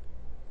skeptic?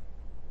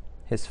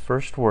 His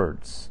first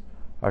words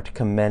are to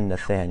commend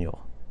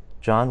Nathanael.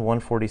 John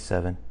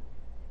 1:47,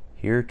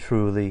 "Here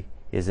truly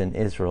is an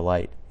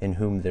Israelite in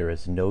whom there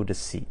is no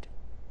deceit."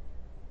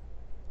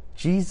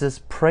 Jesus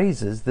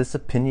praises this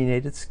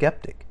opinionated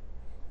skeptic.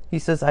 He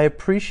says, "I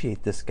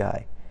appreciate this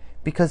guy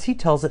because he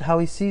tells it how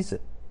he sees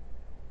it."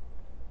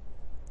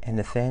 And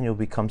Nathanael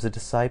becomes a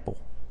disciple.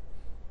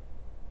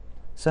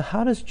 So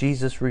how does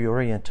Jesus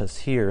reorient us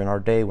here in our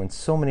day when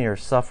so many are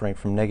suffering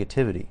from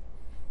negativity?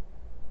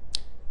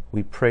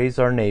 We praise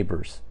our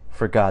neighbors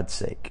for God's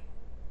sake.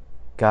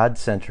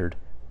 God-centered,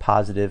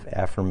 positive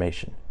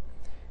affirmation.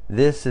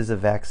 This is a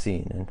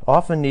vaccine, and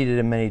often needed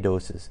in many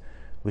doses,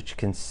 which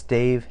can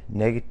stave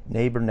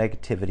neighbor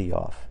negativity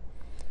off.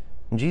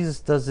 And Jesus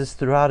does this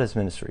throughout His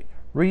ministry.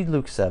 Read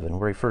Luke 7,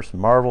 where He first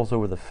marvels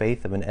over the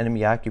faith of an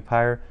enemy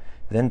occupier,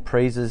 then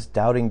praises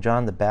doubting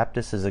John the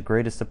Baptist as the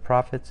greatest of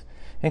prophets,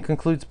 and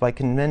concludes by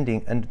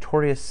commending a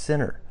notorious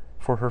sinner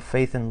for her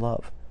faith and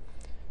love.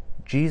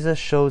 Jesus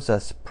shows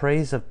us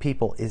praise of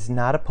people is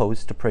not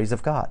opposed to praise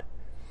of God.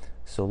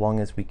 So long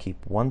as we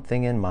keep one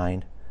thing in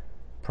mind,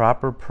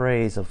 proper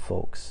praise of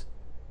folks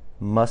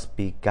must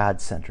be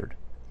God-centered.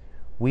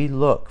 We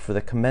look for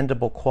the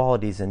commendable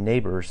qualities in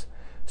neighbors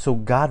so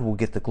God will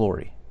get the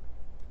glory.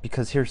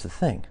 Because here's the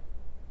thing.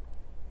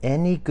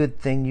 Any good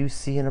thing you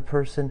see in a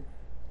person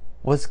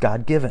was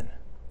God-given.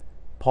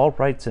 Paul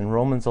writes in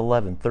Romans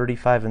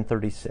 11:35 and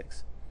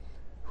 36,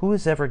 "Who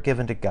is ever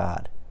given to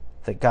God,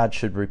 that God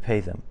should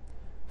repay them?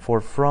 For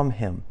from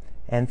Him,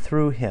 and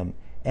through Him,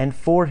 and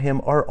for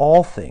Him are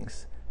all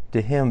things.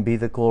 To Him be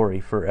the glory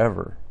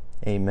forever.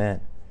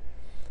 Amen."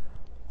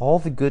 All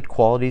the good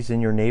qualities in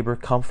your neighbor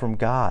come from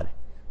God,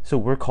 so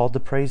we're called to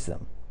praise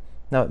them.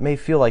 Now, it may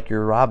feel like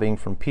you're robbing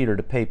from Peter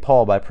to pay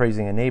Paul by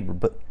praising a neighbor,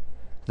 but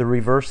the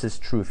reverse is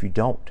true if you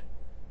don't.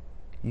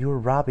 You are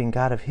robbing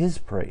God of His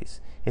praise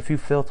if you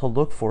fail to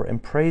look for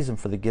and praise Him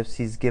for the gifts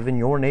He's given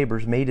your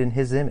neighbors made in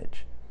His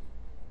image.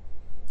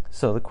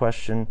 So the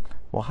question,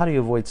 well, how do you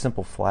avoid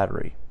simple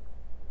flattery?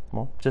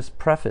 Well, just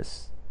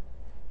preface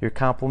your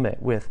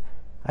compliment with,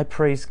 I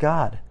praise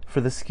God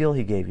for the skill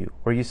He gave you.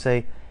 Or you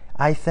say,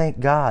 I thank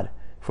God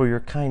for your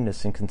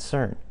kindness and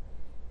concern.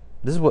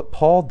 This is what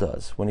Paul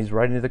does when he's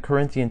writing to the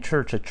Corinthian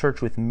church, a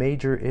church with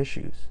major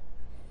issues.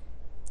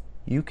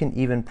 You can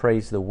even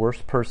praise the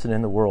worst person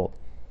in the world,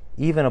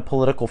 even a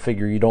political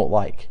figure you don't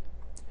like.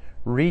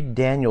 Read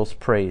Daniel's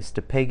praise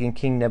to pagan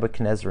King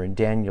Nebuchadnezzar in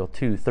Daniel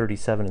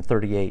 2:37 and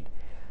 38,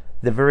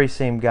 the very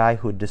same guy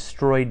who had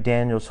destroyed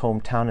Daniel's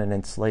hometown and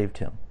enslaved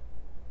him.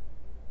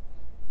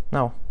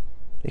 Now,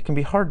 it can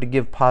be hard to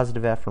give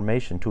positive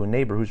affirmation to a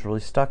neighbor who's really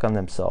stuck on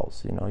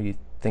themselves. You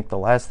think the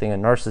last thing a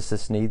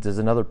narcissist needs is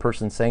another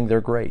person saying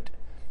they're great.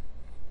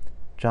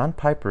 John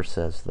Piper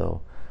says,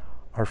 though,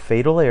 our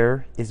fatal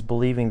error is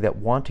believing that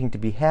wanting to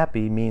be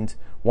happy means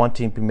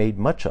wanting to be made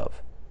much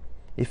of.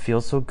 It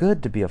feels so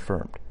good to be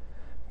affirmed.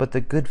 But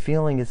the good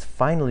feeling is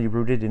finally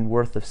rooted in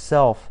worth of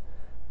self,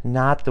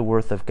 not the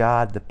worth of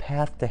God. The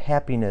path to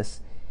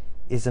happiness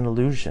is an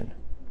illusion.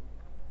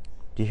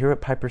 Do you hear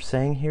what Piper's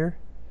saying here?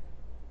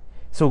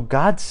 So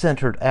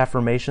God-centered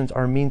affirmations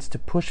are means to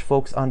push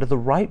folks onto the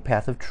right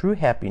path of true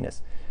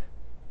happiness,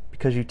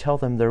 because you tell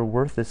them their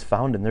worth is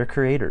found in their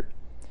Creator.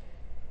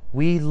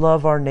 We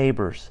love our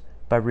neighbors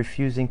by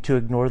refusing to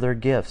ignore their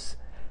gifts,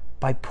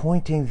 by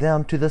pointing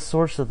them to the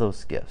source of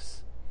those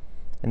gifts.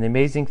 And the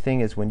amazing thing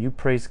is when you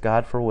praise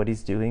God for what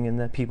He's doing in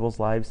the people's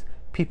lives,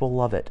 people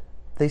love it.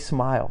 They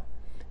smile,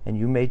 and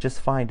you may just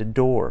find a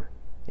door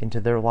into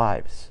their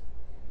lives.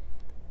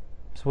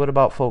 So what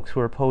about folks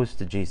who are opposed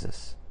to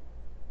Jesus?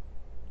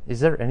 Is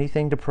there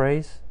anything to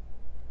praise?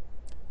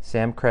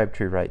 Sam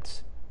Crabtree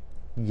writes,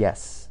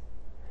 yes,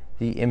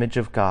 the image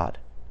of God.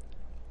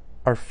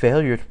 Our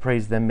failure to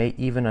praise them may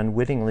even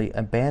unwittingly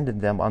abandon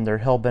them on their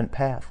hell-bent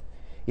path,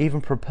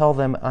 even propel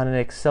them on an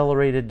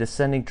accelerated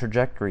descending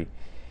trajectory,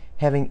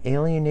 having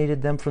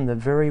alienated them from the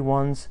very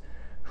ones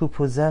who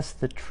possess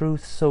the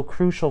truth so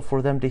crucial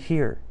for them to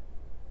hear.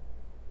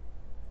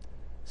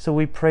 So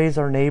we praise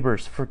our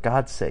neighbors for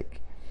God's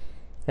sake,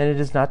 and it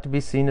is not to be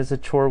seen as a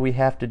chore we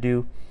have to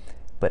do,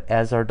 but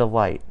as our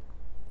delight,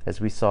 as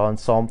we saw in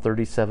Psalm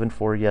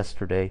 37:4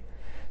 yesterday.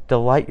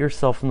 Delight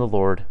yourself in the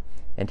Lord,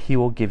 and He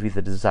will give you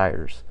the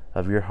desires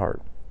of your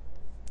heart.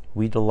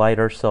 We delight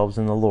ourselves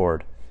in the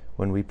Lord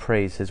when we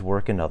praise His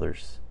work in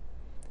others.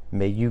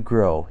 May you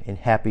grow in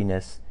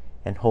happiness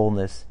and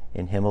wholeness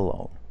in Him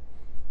alone.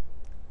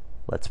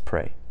 Let's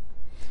pray.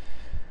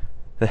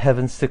 The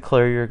heavens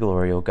declare your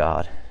glory, O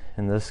God,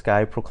 and the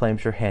sky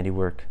proclaims your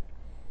handiwork.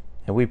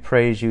 And we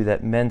praise you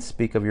that men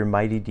speak of your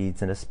mighty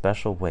deeds in a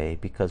special way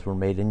because we're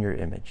made in your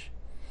image.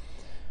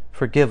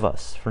 Forgive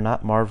us for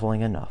not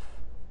marveling enough.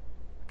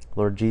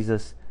 Lord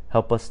Jesus,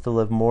 help us to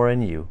live more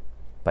in you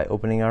by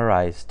opening our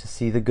eyes to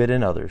see the good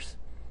in others,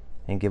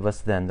 and give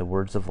us then the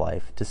words of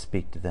life to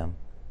speak to them.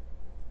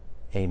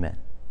 Amen.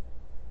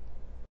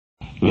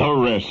 The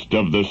rest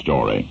of the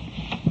story.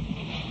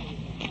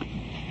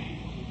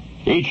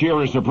 Each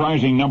year, a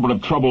surprising number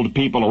of troubled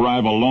people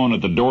arrive alone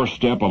at the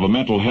doorstep of a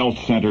mental health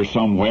center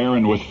somewhere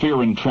and with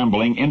fear and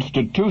trembling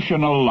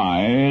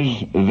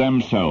institutionalize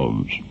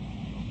themselves.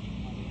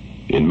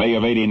 In May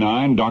of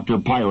 '89, Dr.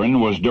 Pyron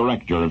was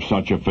director of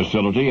such a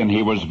facility, and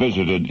he was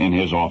visited in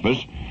his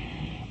office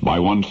by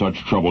one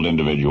such troubled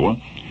individual.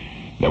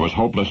 There was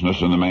hopelessness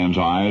in the man's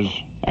eyes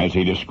as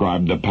he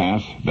described the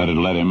path that had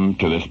led him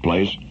to this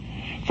place.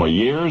 For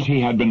years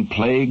he had been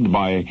plagued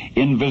by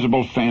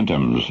invisible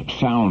phantoms,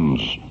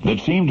 sounds that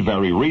seemed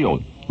very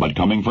real, but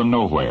coming from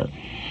nowhere.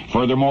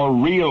 Furthermore,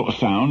 real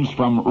sounds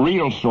from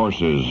real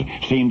sources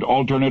seemed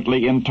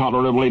alternately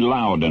intolerably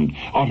loud and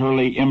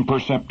utterly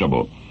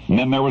imperceptible. And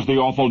then there was the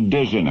awful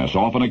dizziness,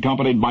 often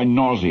accompanied by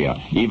nausea,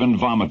 even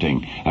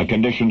vomiting, a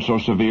condition so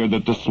severe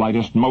that the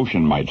slightest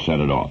motion might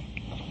set it off.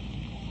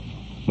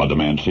 But the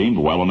man seemed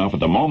well enough at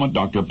the moment,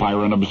 Dr.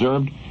 Pyron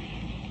observed.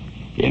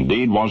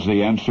 Indeed was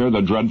the answer,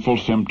 the dreadful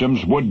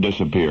symptoms would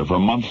disappear for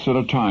months at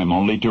a time,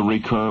 only to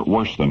recur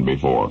worse than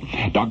before.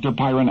 Dr.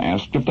 Pyron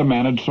asked if the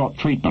man had sought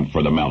treatment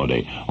for the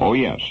malady. Oh,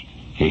 yes,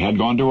 he had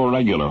gone to a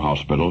regular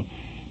hospital,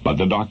 but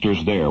the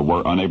doctors there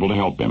were unable to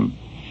help him.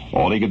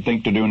 All he could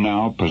think to do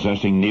now,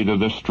 possessing neither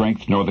the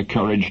strength nor the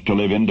courage to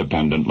live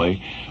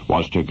independently,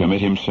 was to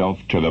commit himself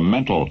to the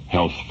mental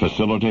health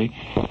facility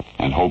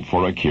and hope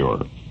for a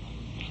cure.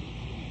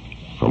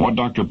 From what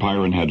Dr.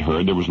 Pyron had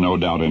heard, there was no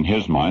doubt in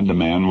his mind the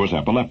man was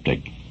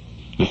epileptic.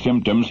 The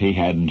symptoms he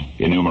had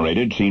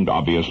enumerated seemed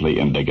obviously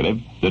indicative.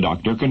 The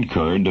doctor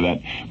concurred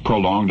that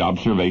prolonged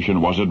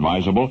observation was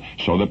advisable,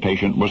 so the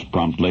patient was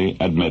promptly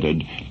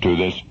admitted to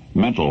this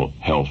mental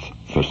health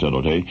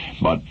facility.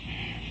 But,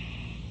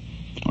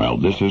 well,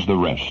 this is the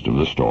rest of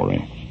the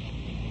story.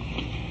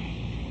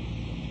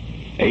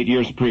 8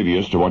 years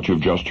previous to what you've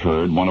just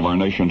heard, one of our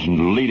nation's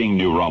leading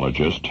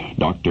neurologists,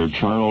 Dr.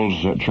 Charles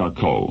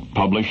Charcot,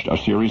 published a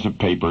series of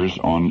papers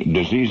on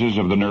diseases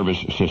of the nervous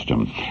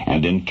system.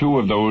 And in 2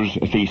 of those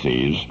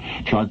theses,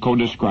 Charcot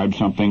described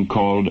something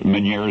called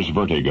Meniere's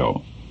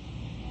vertigo.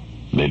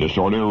 The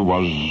disorder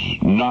was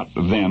not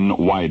then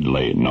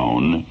widely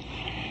known,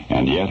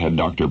 and yet had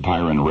Dr.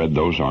 Pyron read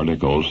those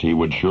articles, he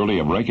would surely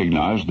have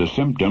recognized the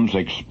symptoms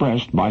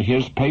expressed by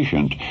his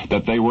patient,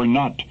 that they were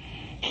not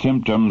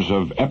symptoms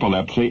of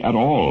epilepsy at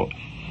all.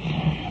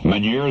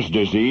 Meniere's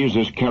disease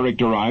is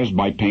characterized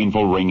by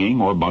painful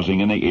ringing or buzzing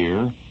in the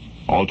ear,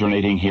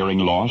 alternating hearing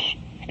loss,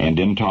 and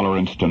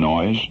intolerance to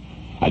noise,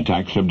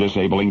 attacks of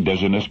disabling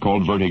dizziness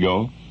called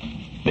vertigo.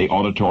 The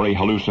auditory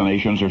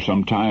hallucinations are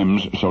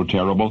sometimes so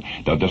terrible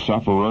that the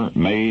sufferer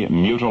may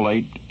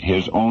mutilate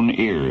his own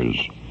ears.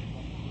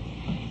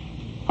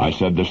 I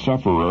said the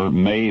sufferer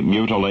may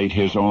mutilate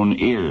his own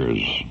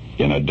ears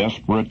in a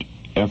desperate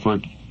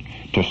effort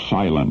to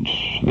silence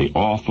the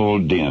awful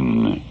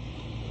din.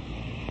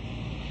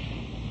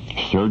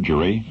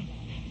 Surgery,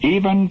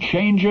 even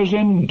changes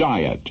in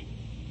diet,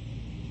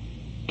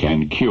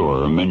 can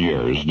cure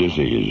Meniere's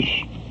disease.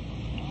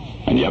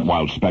 And yet,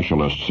 while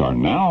specialists are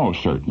now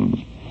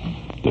certain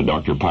that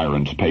Dr.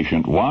 Pyron's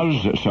patient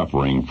was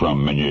suffering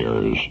from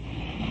Meniere's,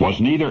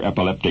 was neither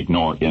epileptic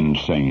nor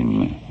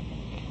insane.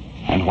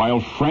 And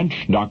while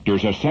French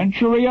doctors a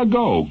century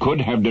ago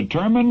could have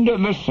determined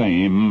the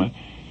same,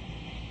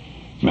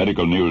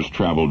 medical news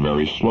traveled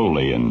very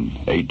slowly in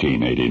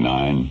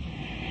 1889,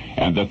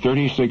 and the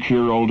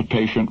 36-year-old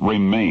patient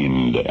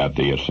remained at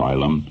the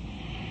asylum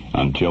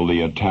until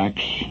the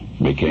attacks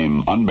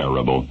became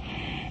unbearable,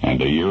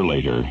 and a year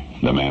later,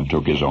 the man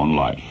took his own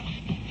life.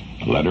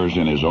 Letters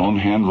in his own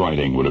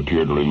handwriting would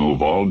appear to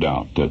remove all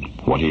doubt that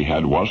what he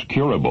had was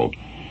curable,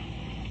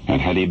 and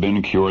had he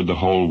been cured, the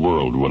whole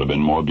world would have been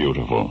more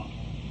beautiful.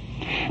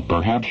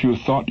 Perhaps you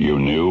thought you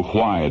knew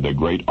why the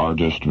great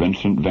artist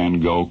Vincent van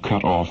Gogh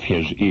cut off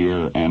his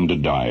ear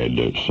and died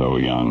so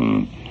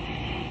young.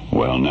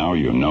 Well, now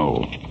you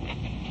know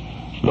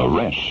the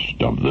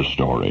rest of the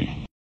story.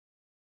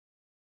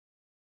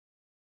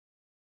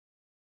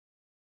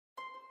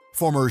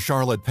 Former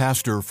Charlotte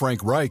pastor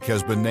Frank Reich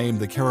has been named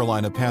the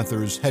Carolina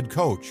Panthers head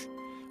coach.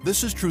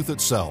 This is Truth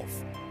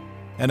Itself.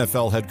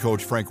 NFL head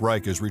coach Frank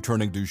Reich is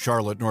returning to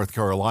Charlotte, North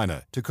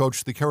Carolina to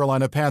coach the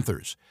Carolina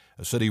Panthers,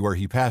 a city where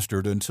he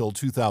pastored until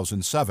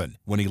 2007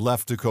 when he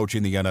left to coach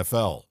in the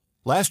NFL.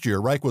 Last year,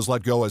 Reich was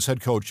let go as head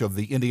coach of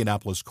the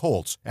Indianapolis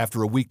Colts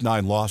after a Week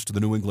 9 loss to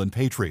the New England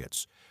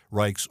Patriots.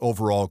 Reich's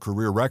overall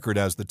career record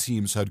as the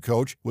team's head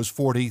coach was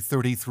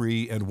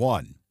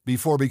 40-33-1.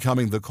 Before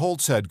becoming the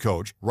Colts head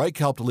coach, Reich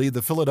helped lead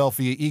the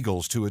Philadelphia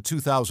Eagles to a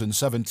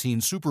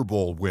 2017 Super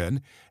Bowl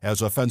win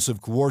as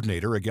offensive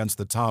coordinator against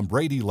the Tom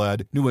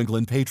Brady-led New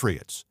England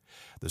Patriots.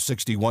 The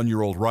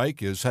 61-year-old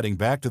Reich is heading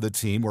back to the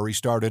team where he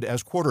started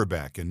as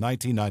quarterback in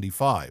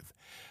 1995,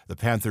 the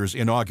Panthers'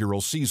 inaugural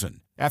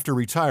season. After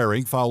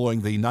retiring following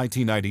the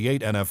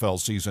 1998 NFL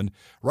season,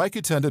 Reich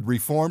attended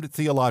Reformed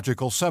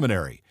Theological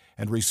Seminary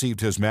and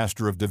received his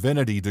Master of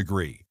Divinity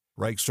degree.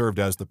 Reich served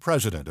as the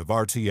president of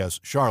RTS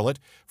Charlotte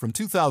from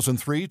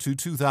 2003 to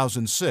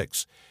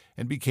 2006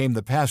 and became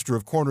the pastor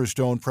of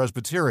Cornerstone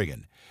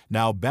Presbyterian,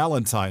 now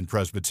Ballantine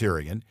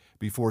Presbyterian,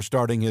 before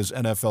starting his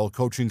NFL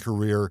coaching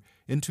career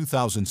in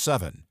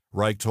 2007.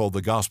 Reich told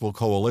the Gospel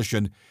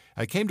Coalition,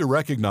 "I came to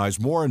recognize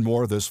more and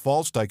more this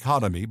false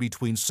dichotomy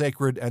between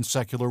sacred and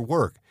secular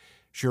work,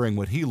 sharing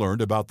what he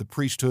learned about the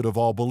priesthood of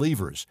all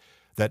believers,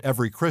 that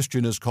every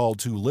Christian is called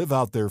to live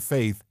out their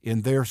faith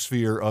in their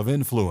sphere of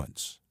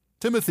influence."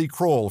 Timothy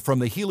Kroll from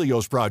the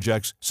Helios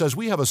Projects says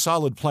we have a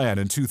solid plan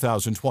in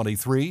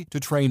 2023 to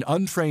train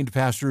untrained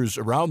pastors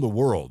around the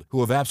world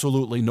who have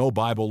absolutely no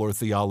Bible or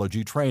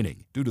theology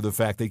training due to the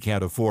fact they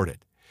can't afford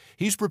it.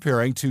 He's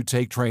preparing to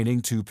take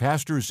training to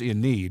pastors in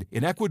need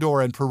in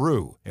Ecuador and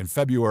Peru in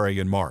February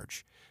and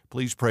March.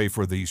 Please pray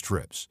for these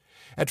trips.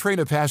 At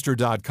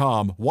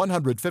trainapastor.com,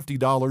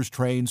 $150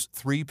 trains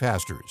 3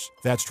 pastors.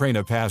 That's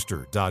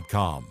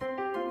trainapastor.com.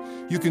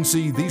 You can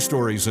see these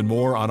stories and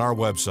more on our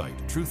website,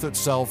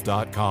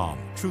 truthitself.com.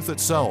 Truth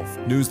Itself,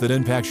 news that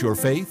impacts your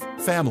faith,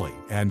 family,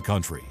 and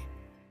country.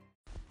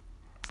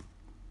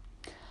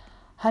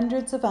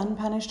 Hundreds of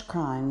unpunished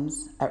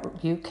crimes at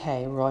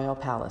UK royal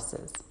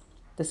palaces.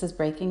 This is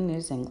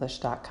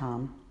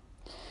breakingnewsenglish.com.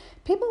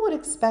 People would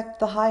expect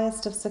the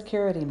highest of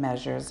security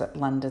measures at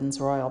London's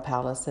royal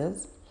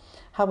palaces.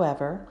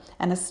 However,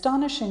 an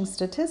astonishing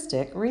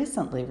statistic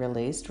recently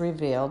released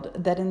revealed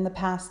that in the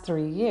past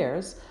 3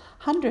 years,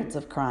 hundreds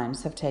of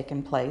crimes have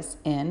taken place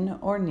in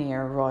or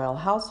near royal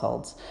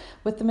households,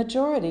 with the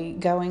majority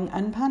going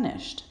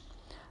unpunished.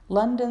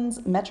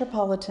 London's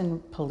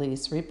Metropolitan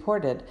Police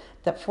reported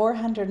that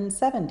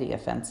 470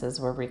 offences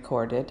were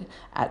recorded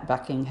at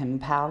Buckingham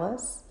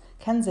Palace,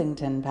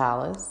 Kensington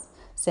Palace,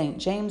 St.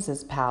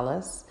 James's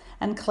Palace,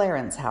 and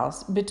Clarence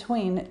House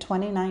between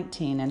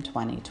 2019 and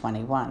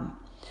 2021.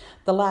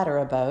 The latter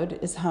abode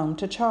is home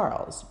to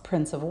Charles,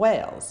 Prince of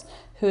Wales,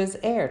 who is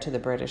heir to the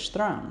British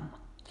throne.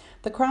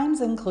 The crimes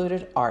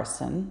included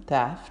arson,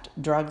 theft,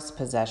 drugs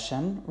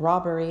possession,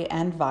 robbery,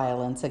 and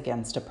violence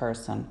against a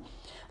person.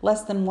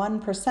 Less than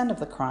 1% of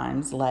the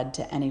crimes led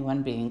to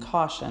anyone being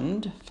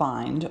cautioned,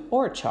 fined,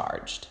 or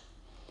charged.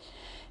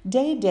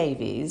 Day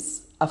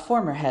Davies, a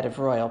former head of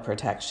Royal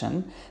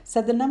Protection,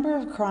 said the number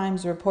of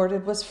crimes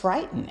reported was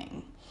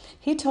frightening.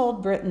 He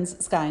told Britain's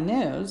Sky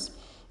News,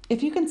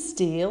 "If you can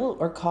steal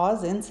or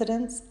cause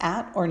incidents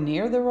at or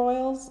near the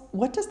royals,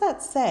 what does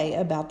that say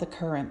about the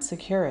current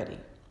security?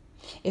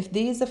 If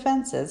these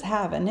offenses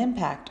have an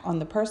impact on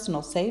the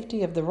personal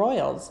safety of the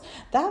royals,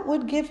 that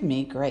would give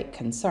me great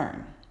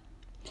concern."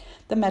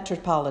 The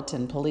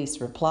Metropolitan Police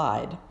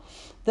replied,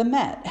 "The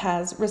Met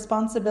has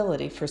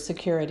responsibility for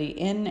security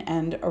in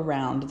and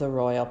around the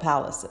royal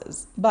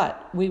palaces,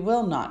 but we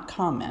will not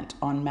comment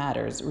on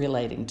matters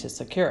relating to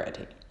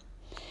security."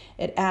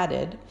 It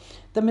added,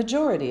 "The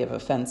majority of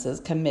offenses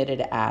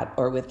committed at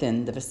or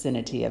within the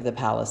vicinity of the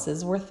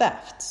palaces were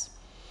thefts.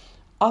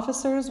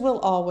 Officers will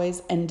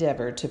always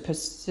endeavor to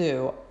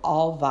pursue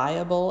all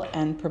viable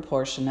and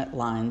proportionate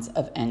lines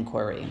of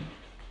inquiry."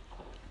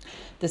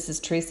 This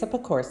is Teresa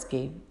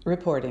Pokorski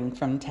reporting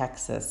from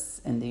Texas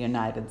in the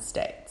United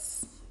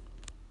States.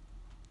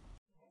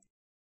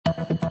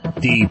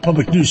 The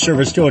Public News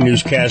Service Daily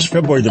Newscast,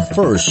 February the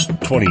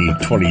 1st,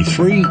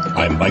 2023.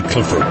 I'm Mike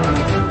Clifford.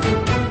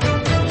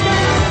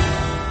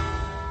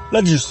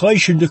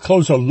 Legislation to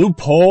close a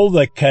loophole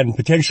that can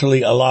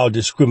potentially allow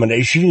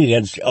discrimination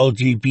against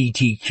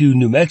LGBTQ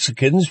New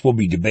Mexicans will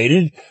be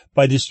debated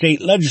by the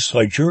state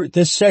legislature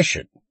this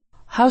session.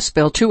 House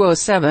Bill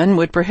 207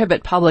 would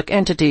prohibit public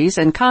entities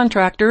and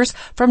contractors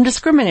from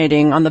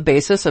discriminating on the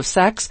basis of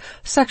sex,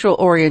 sexual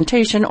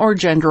orientation, or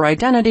gender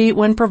identity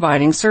when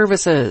providing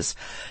services.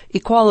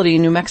 Equality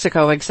New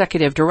Mexico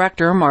Executive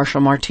Director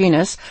Marshall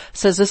Martinez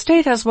says the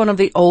state has one of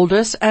the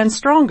oldest and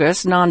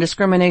strongest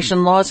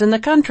non-discrimination laws in the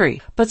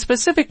country, but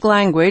specific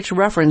language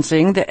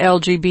referencing the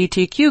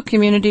LGBTQ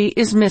community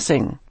is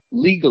missing.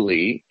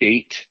 Legally,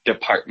 state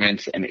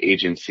departments and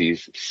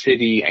agencies,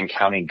 city and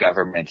county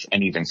governments,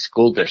 and even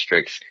school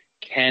districts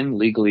can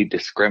legally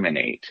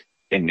discriminate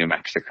in New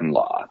Mexican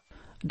law.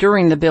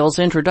 During the bill's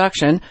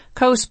introduction,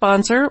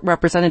 co-sponsor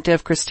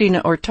Representative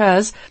Cristina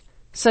Ortiz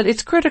said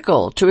it's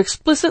critical to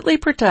explicitly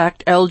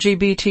protect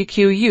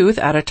LGBTQ youth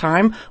at a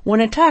time when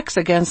attacks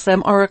against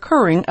them are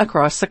occurring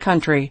across the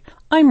country.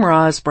 I'm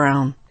Roz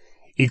Brown.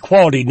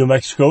 Equality New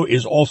Mexico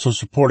is also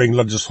supporting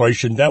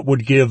legislation that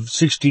would give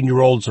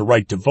 16-year-olds a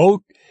right to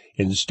vote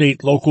in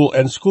state, local,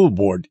 and school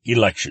board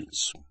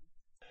elections.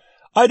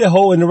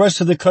 Idaho and the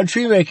rest of the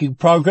country making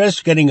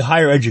progress getting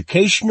higher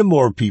education to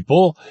more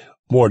people.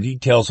 More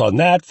details on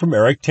that from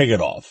Eric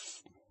Tegedoff.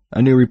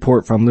 A new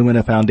report from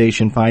Lumina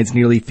Foundation finds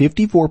nearly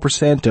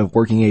 54% of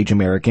working-age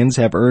Americans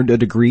have earned a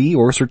degree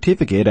or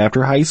certificate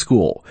after high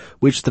school,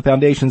 which the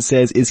foundation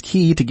says is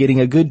key to getting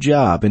a good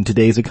job in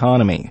today's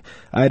economy.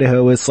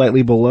 Idaho is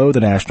slightly below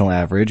the national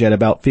average at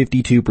about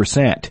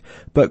 52%,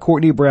 but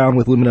Courtney Brown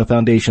with Lumina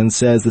Foundation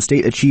says the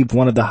state achieved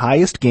one of the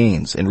highest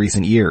gains in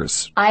recent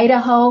years.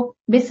 Idaho,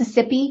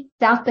 Mississippi,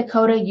 South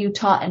Dakota,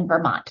 Utah, and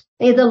Vermont.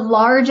 They had the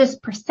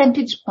largest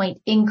percentage point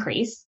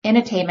increase in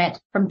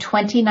attainment from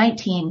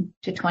 2019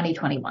 to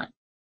 2021.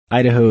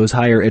 Idaho's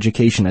higher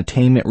education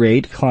attainment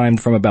rate climbed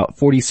from about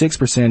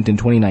 46% in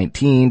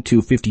 2019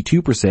 to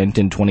 52%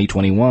 in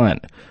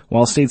 2021.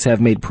 While states have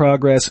made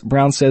progress,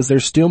 Brown says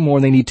there's still more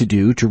they need to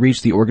do to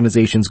reach the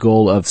organization's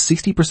goal of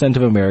 60%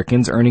 of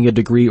Americans earning a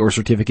degree or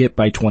certificate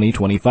by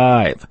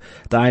 2025.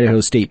 The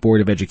Idaho State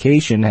Board of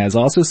Education has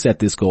also set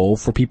this goal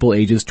for people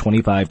ages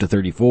 25 to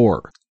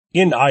 34.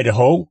 In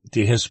Idaho,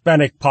 the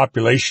Hispanic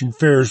population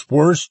fares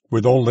worst,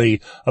 with only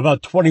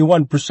about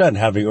 21%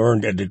 having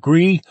earned a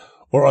degree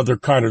or other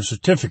kind of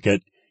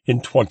certificate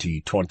in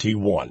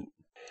 2021.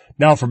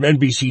 Now from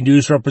NBC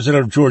News,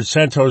 Representative George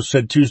Santos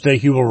said Tuesday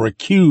he will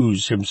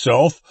recuse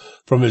himself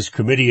from his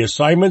committee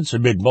assignments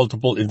amid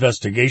multiple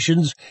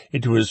investigations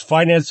into his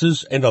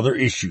finances and other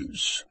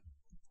issues.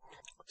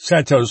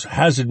 Santos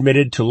has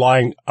admitted to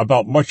lying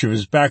about much of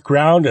his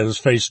background and has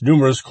faced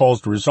numerous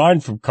calls to resign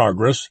from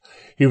Congress.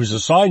 He was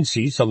assigned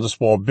seats on the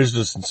Small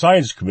Business and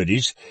Science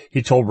Committees.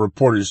 He told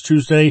reporters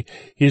Tuesday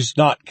he is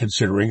not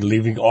considering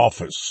leaving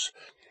office.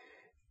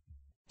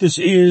 This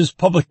is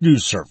Public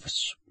News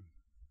Service.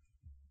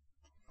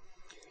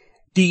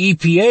 The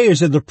EPA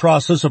is in the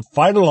process of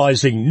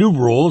finalizing new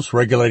rules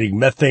regulating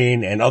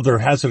methane and other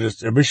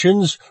hazardous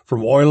emissions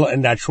from oil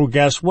and natural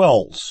gas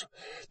wells.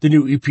 The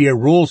new EPA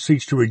rule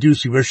seeks to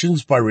reduce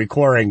emissions by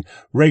requiring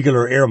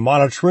regular air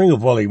monitoring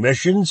of well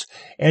emissions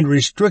and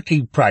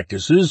restricting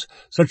practices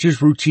such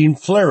as routine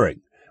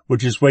flaring,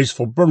 which is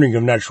wasteful burning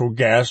of natural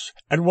gas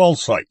at well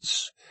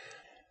sites.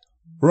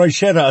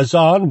 Roishetta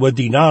Azan with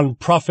the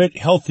nonprofit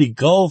Healthy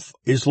Gulf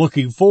is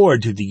looking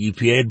forward to the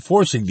EPA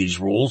enforcing these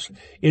rules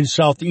in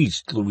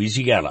southeast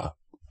Louisiana.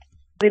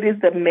 It is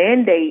the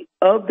mandate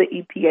of the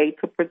EPA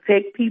to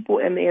protect people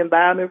and the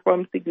environment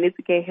from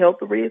significant health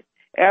risks.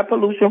 Air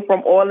pollution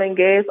from oil and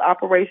gas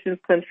operations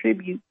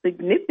contributes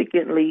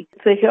significantly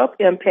to health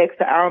impacts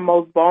to our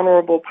most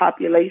vulnerable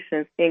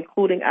populations,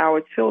 including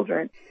our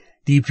children.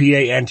 The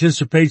EPA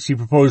anticipates the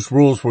proposed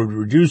rules will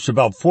reduce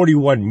about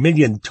 41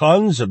 million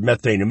tons of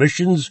methane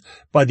emissions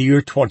by the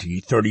year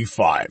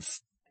 2035.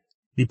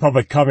 The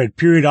public comment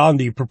period on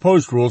the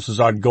proposed rules is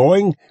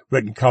ongoing,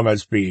 written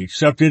comments being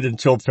accepted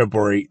until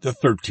February the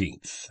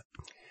 13th.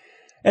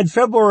 And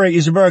February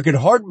is American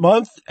Heart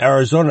Month.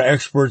 Arizona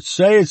experts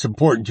say it's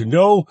important to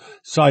know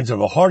signs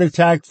of a heart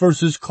attack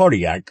versus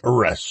cardiac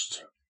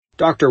arrest.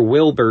 Dr.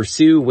 Wilbur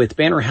Sue with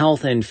Banner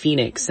Health in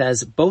Phoenix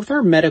says both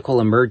are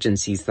medical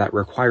emergencies that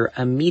require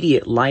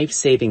immediate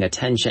life-saving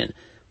attention,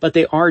 but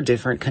they are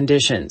different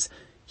conditions.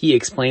 He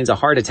explains a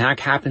heart attack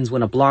happens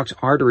when a blocked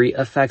artery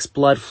affects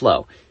blood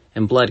flow,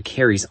 and blood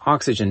carries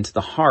oxygen to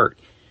the heart.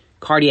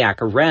 Cardiac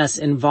arrest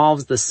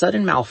involves the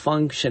sudden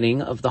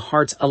malfunctioning of the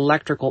heart's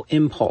electrical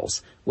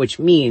impulse, which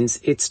means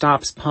it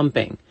stops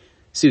pumping.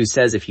 Sue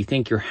says if you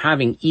think you're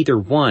having either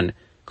one,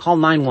 call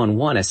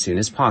 911 as soon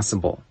as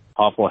possible.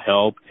 Awful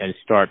help and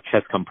start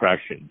chest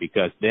compression,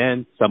 because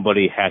then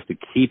somebody has to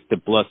keep the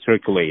blood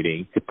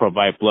circulating to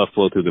provide blood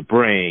flow to the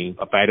brain,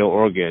 a vital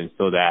organ,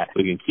 so that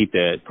we can keep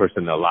the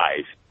person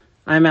alive.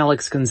 I'm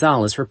Alex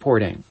Gonzalez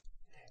reporting.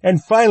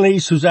 And finally,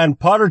 Suzanne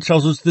Potter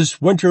tells us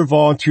this winter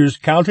volunteers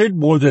counted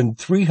more than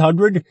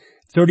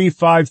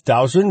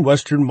 335,000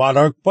 western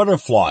monarch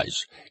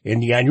butterflies in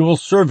the annual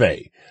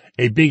survey.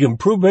 A big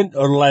improvement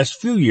over the last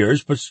few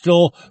years, but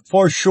still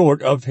far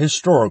short of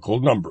historical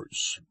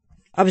numbers.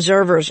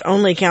 Observers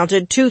only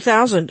counted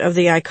 2,000 of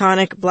the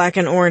iconic black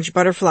and orange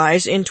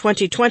butterflies in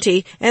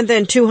 2020 and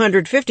then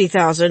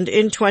 250,000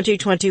 in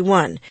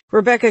 2021.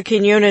 Rebecca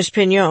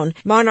Quinones-Piñon,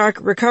 monarch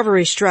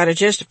recovery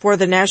strategist for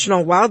the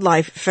National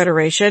Wildlife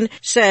Federation,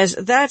 says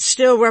that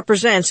still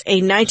represents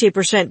a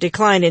 90%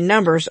 decline in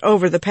numbers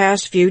over the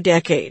past few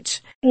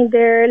decades. In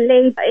the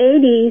late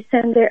 80s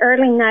and the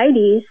early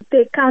 90s,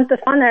 the count of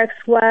monarchs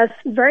was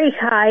very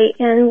high,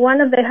 and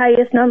one of the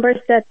highest numbers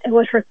that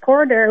was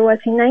recorded was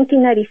in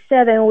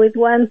 1997 with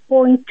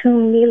 1.2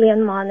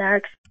 million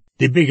monarchs.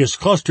 The biggest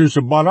clusters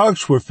of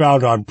monarchs were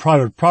found on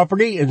private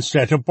property in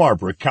Santa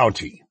Barbara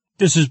County.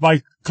 This is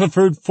Mike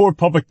Clifford for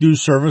Public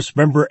News Service,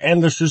 member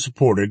and listener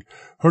supported,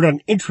 heard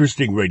on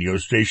interesting radio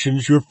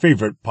stations, your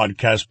favorite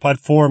podcast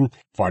platform.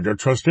 Find our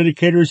trust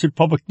indicators at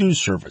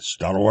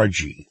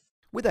publicnewsservice.org.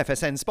 With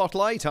FSN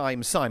Spotlight,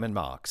 I'm Simon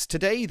Marks.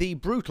 Today, the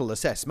brutal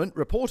assessment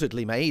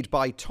reportedly made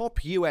by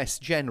top US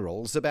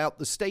generals about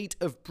the state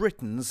of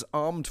Britain's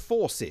armed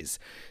forces.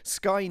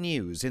 Sky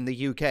News in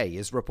the UK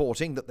is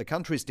reporting that the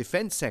country's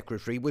defence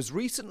secretary was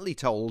recently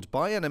told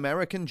by an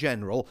American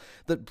general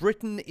that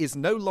Britain is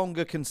no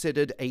longer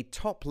considered a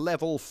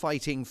top-level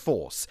fighting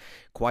force.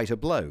 Quite a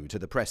blow to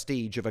the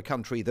prestige of a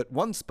country that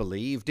once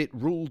believed it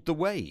ruled the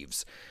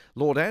waves.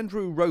 Lord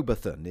Andrew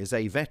Robotham is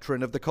a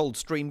veteran of the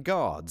Coldstream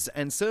Guards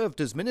and served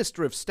as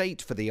Minister of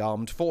State for the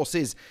Armed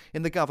Forces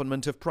in the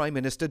government of Prime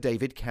Minister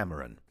David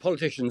Cameron.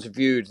 Politicians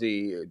viewed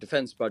the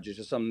defence budget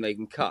as something they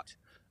can cut,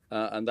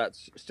 and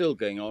that's still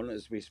going on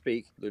as we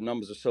speak. The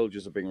numbers of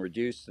soldiers are being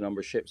reduced, the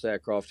number of ships,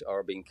 aircraft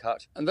are being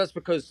cut, and that's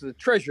because the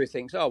Treasury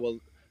thinks, oh, well,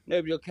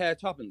 nobody will care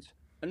tuppence.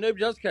 And nobody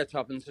does care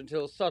tuppence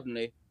until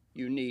suddenly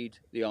you need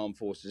the armed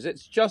forces.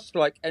 It's just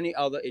like any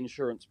other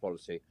insurance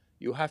policy.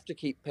 You have to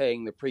keep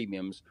paying the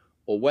premiums,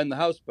 or when the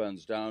house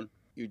burns down,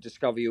 you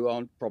discover you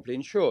aren't properly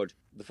insured.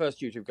 The first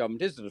duty of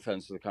government is the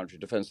defence of the country,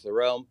 defence of the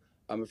realm.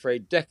 I'm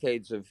afraid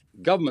decades of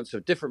governments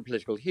of different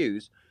political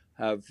hues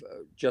have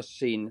just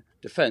seen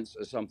defence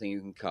as something you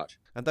can cut.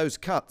 And those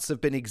cuts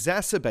have been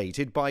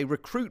exacerbated by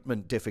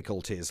recruitment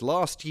difficulties.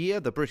 Last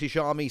year, the British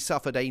Army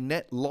suffered a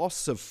net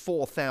loss of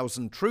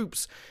 4,000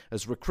 troops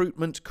as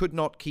recruitment could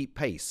not keep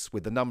pace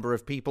with the number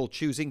of people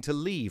choosing to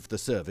leave the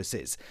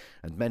services.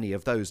 And many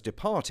of those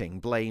departing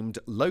blamed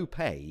low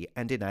pay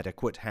and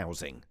inadequate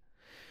housing.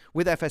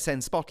 With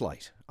FSN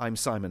Spotlight, I'm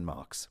Simon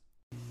Marks.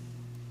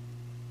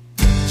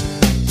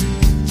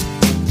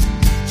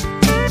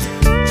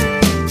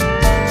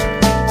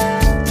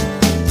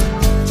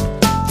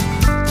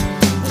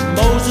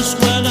 Moses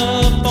went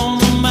up on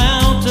the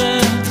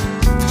mountain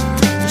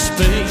to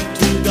speak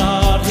to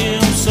God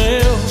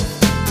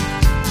himself,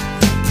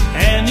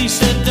 and he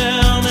sat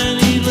down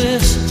and he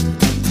listened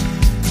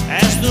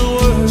as the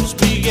words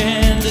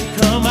began to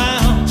come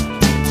out.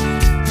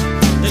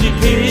 Then he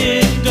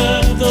picked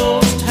up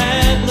those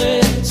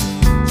tablets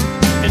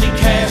and he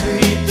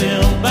carried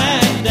them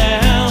back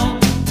down.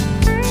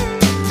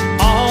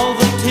 All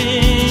the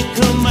 10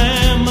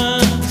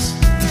 Commandments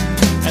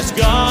as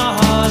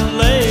God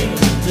laid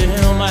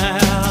them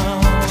out.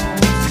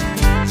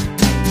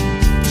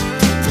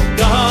 Well,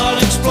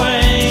 God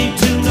explained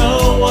to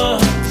Noah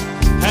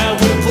how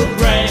it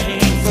would rain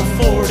for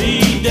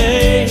 40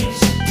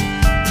 days,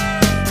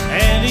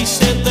 and he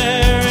sat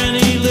there and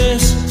he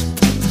listened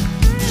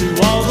to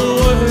all the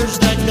words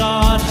that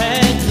God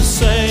had to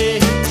say.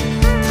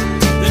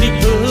 Then he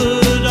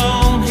put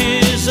on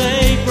his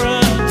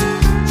apron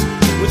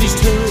with his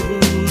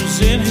tools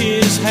in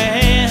his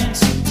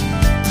hands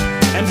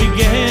and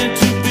began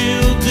to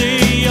build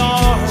the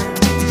ark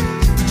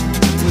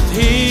with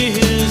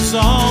his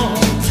own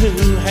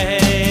 2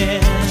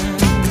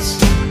 hands.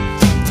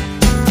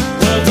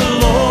 Well, the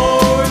Lord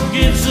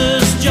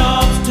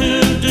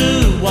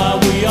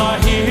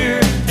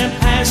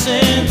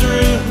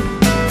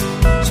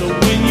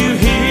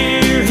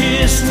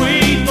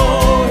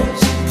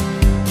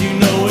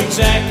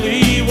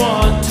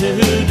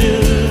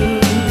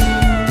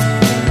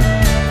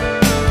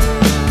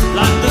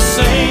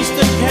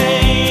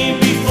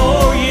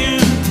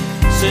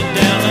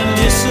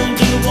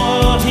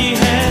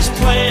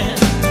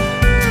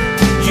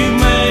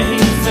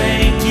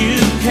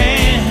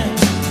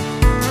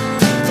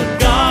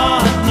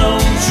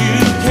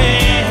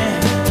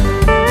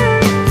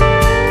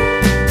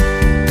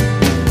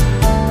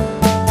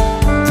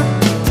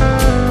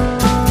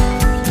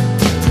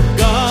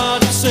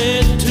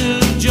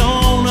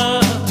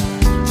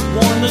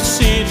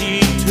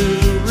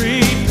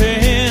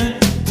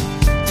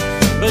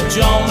But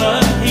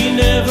Jonah, he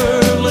never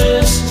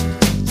listened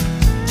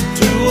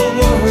to a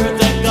word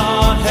that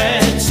God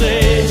had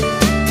said.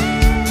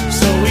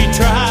 So he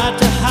tried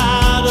to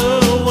hide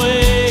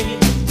away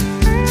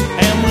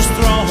and was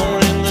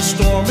thrown in the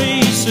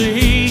stormy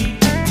sea,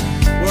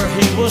 where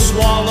he was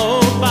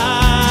swallowed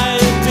by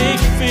a big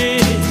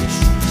fish,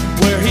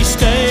 where he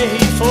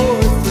stayed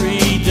for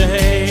 3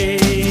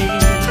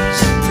 days.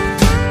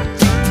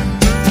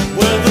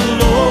 Well, the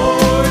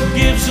Lord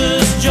gives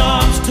us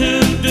jobs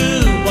to do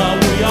while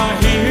we are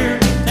here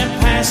and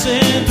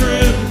passing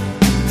through.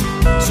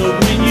 So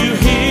when you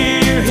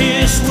hear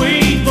his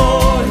sweet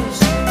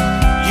voice,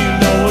 you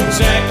know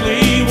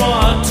exactly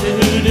what to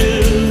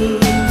do.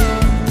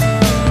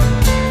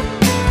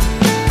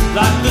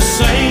 Like the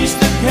saints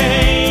that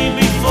came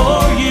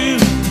before you,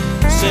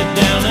 sit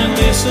down and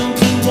listen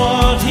to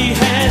what he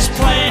has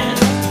planned.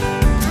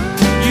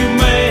 You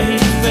may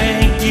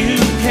think you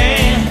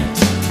can't,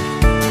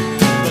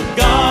 but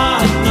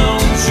God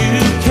knows you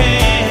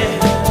can.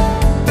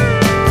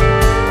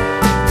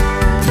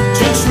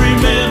 Just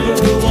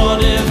remember,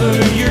 whatever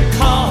your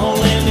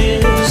calling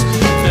is,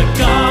 that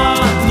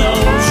God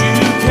knows you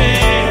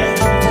can.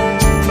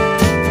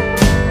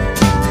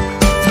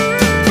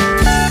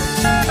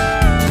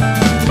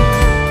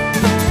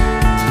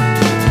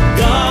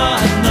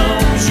 God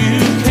knows you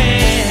can.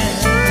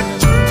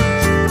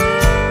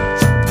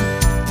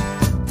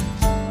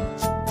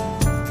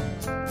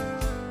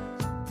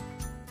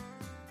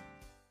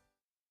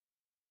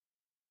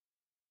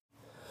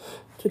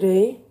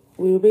 Today,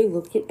 we will be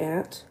looking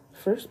at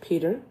 1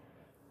 Peter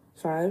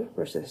 5,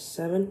 verses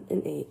 7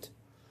 and 8.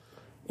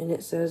 And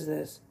it says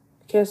this: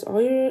 Cast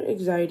all your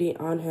anxiety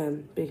on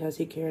him, because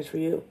he cares for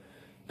you.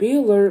 Be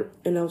alert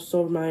and of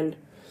sober mind.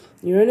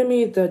 Your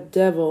enemy, the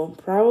devil,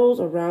 prowls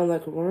around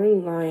like a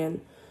roaring lion,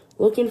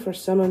 looking for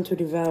someone to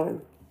devour.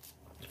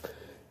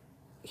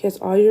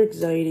 Cast all your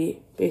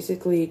anxiety,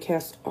 basically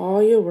cast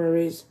all your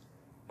worries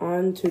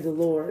onto the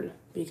Lord,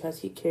 because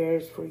he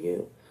cares for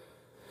you.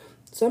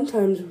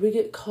 Sometimes we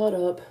get caught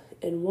up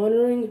in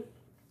wondering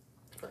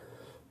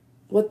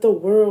what the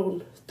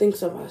world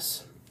thinks of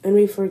us, and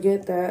we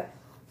forget that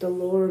the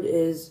Lord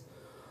is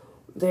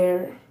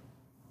there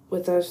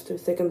with us through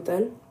thick and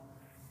thin.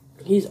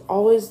 He's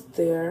always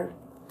there,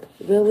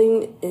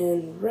 willing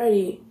and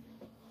ready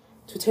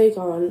to take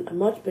on a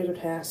much bigger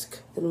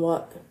task than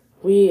what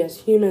we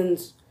as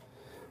humans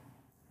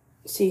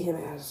see him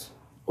as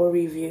or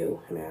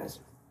review him as.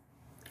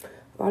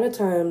 A lot of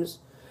times,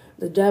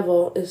 the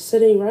devil is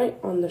sitting right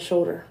on the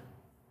shoulder,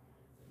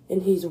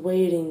 and he's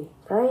waiting,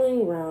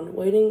 prowling around,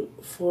 waiting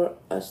for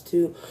us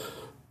to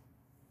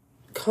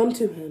come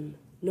to him,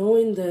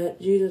 knowing that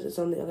Jesus is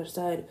on the other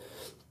side.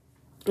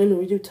 And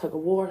we do tug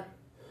of war.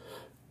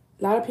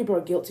 A lot of people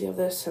are guilty of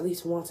this at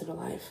least once in their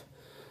life.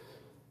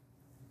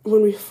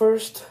 When we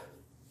first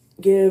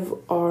give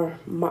our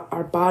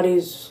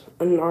bodies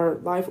and our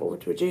life over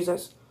to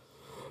Jesus,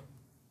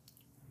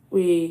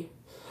 we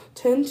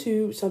tend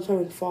to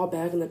sometimes fall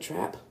back in the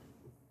trap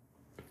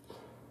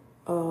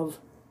of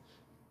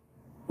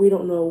we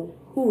don't know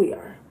who we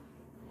are.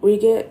 We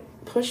get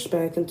pushed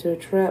back into a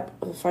trap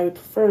of a fiery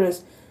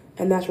furnace,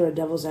 and that's where the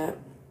devil's at.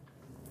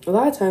 A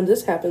lot of times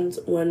this happens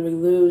when we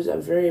lose a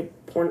very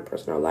important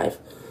person in our life.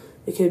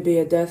 It could be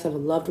a death of a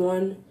loved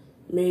one.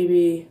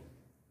 Maybe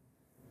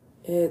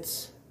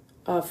it's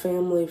a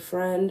family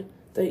friend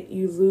that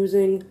you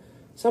losing,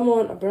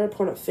 someone, a very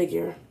important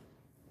figure.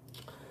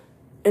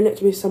 And it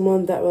could be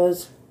someone that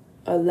was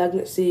a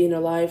legacy in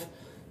your life.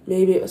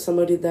 Maybe it was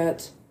somebody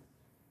that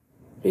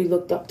we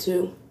looked up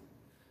to.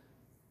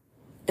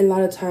 And a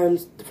lot of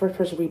times, the first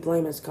person we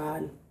blame is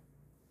God.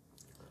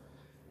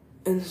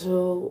 And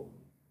so,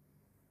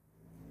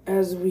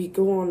 as we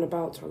go on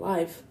about our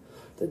life,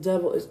 the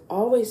devil is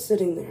always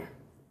sitting there.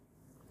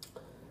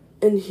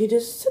 And he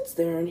just sits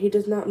there and he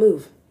does not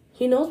move.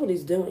 He knows what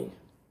he's doing.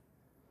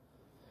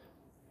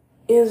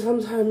 And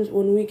sometimes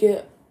when we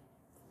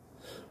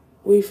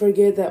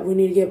forget that we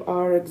need to give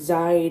our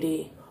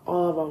anxiety,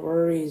 all of our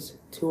worries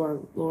to our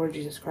Lord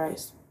Jesus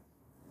Christ.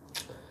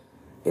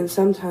 And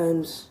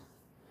sometimes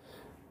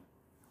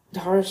the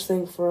hardest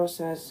thing for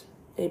us as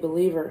a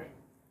believer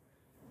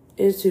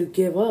is to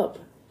give up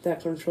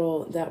that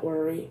control, that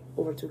worry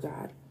over to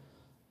God.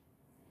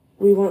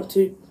 We want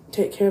to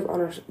take care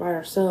of by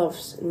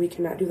ourselves, and we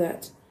cannot do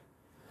that.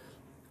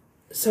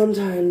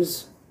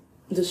 Sometimes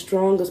the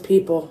strongest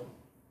people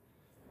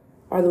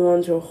are the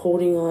ones who are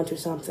holding on to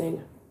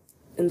something,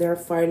 and they're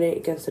fighting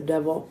against the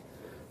devil.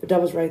 The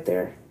devil's right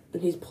there,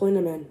 and he's pulling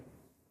them in.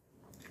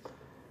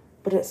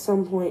 But at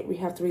some point, we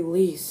have to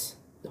release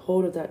the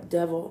hold of that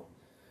devil.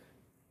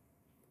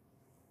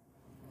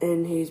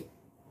 And he's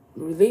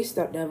released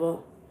that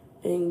devil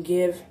and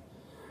give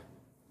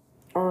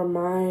our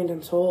mind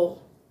and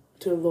soul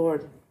to the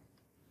Lord.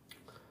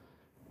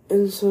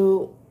 And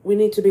so we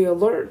need to be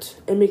alert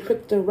and be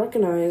quick to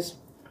recognize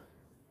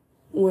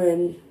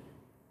when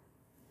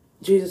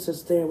Jesus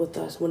is there with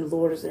us, when the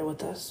Lord is there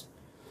with us.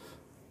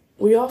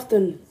 We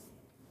often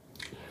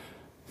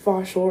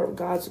fall short of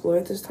God's glory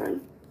at this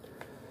time.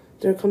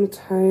 There comes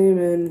a time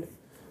in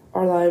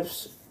our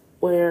lives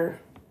where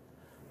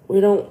we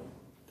don't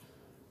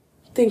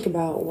think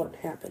about what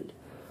happened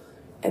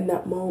in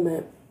that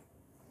moment,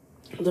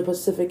 the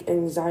specific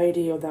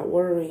anxiety or that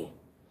worry.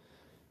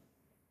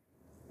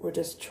 We're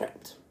just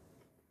trapped.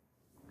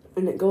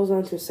 And it goes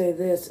on to say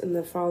this in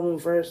the following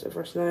verse,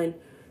 verse 9,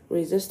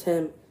 resist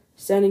him,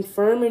 standing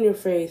firm in your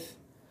faith,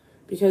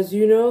 because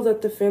you know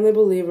that the family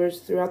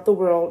believers throughout the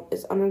world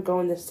is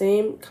undergoing the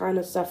same kind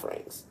of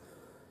sufferings.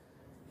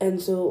 And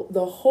so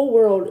the whole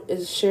world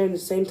is sharing the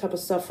same type of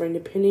suffering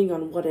depending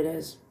on what it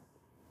is.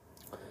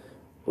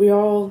 We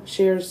all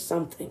share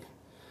something.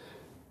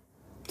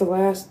 The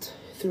last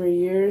 3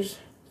 years,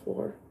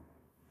 4,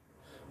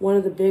 one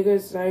of the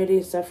biggest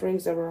anxiety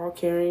sufferings that we're all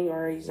carrying,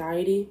 our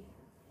anxiety,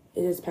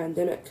 is this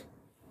pandemic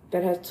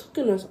that has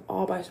taken us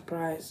all by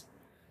surprise.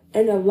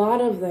 And a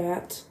lot of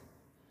that,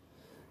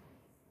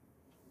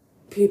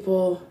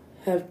 people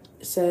have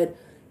said,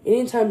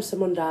 anytime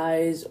someone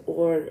dies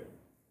or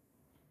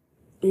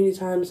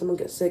anytime someone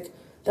gets sick,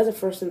 that's the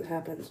first thing that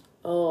happens.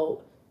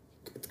 Oh,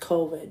 it's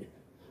COVID.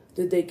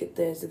 Did they get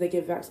this? Did they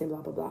get vaccinated?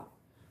 Blah, blah, blah.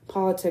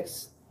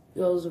 Politics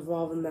goes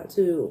involved in that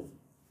too.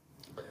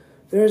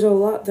 There's a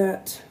lot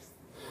that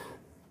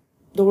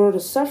the world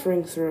is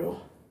suffering through.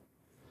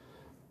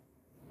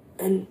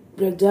 And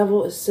the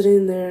devil is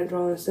sitting there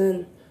drawing us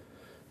in.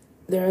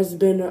 There has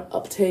been an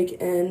uptake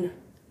in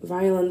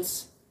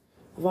violence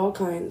of all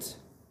kinds.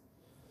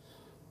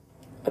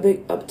 A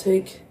big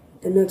uptake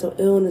in mental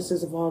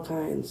illnesses of all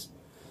kinds.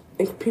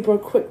 And people are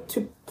quick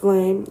to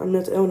blame a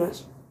mental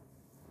illness.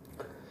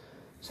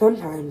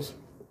 Sometimes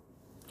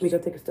we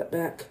gotta take a step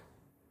back.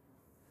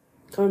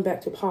 Coming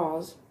back to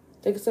pause,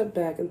 take a step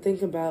back and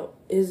think about,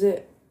 is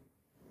it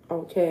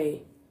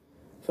okay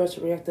for us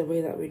to react the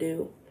way that we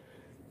do?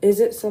 Is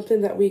it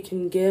something that we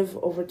can give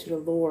over to the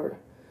Lord,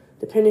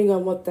 depending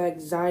on what that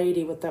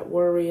anxiety, what that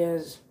worry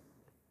is?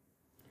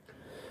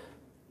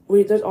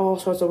 There's all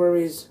sorts of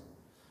worries.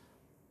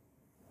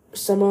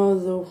 Some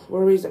of the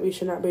worries that we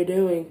should not be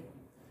doing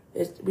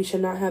is we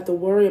should not have to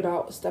worry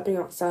about stepping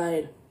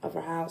outside of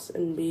our house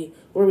and be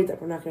worried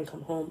that we're not going to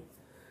come home.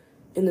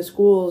 In the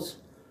schools,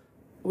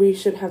 we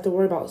should have to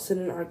worry about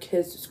sending our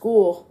kids to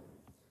school,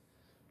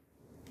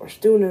 or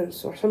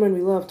students, or someone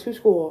we love to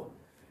school,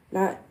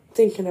 not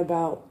thinking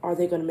about, are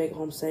they going to make it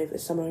home safe?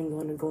 Is someone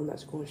going to go in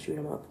that school and shoot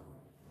them up?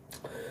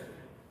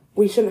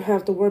 We shouldn't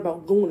have to worry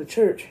about going to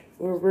church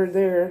where we're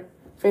there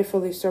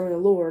faithfully serving the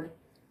Lord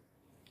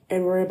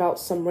and worry about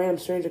some random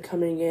stranger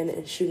coming in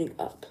and shooting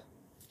up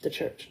the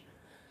church.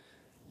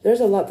 There's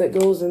a lot that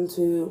goes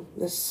into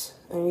this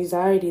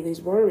anxiety,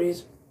 these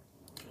worries.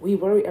 We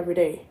worry every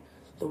day.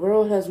 The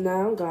world has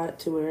now got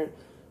to where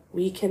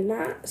we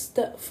cannot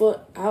step foot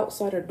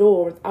outside our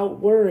door without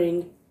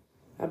worrying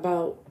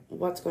about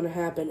what's going to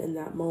happen in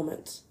that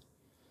moment.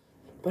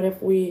 But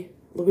if we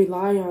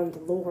rely on the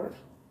Lord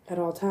at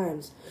all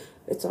times,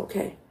 it's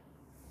okay.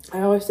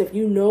 I always say, if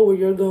you know where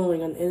you're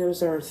going on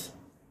this earth,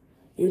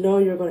 you know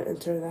you're going to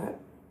enter that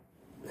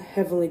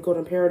heavenly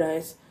golden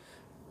paradise,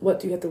 what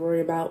do you have to worry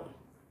about?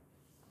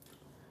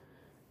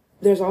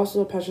 There's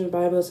also a passage in the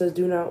Bible that says,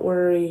 do not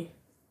worry.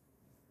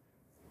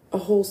 A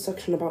whole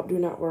section about do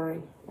not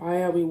worry.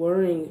 Why are we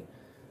worrying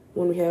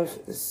when we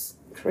have this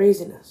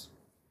craziness?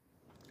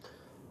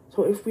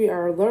 So if we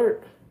are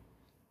alert,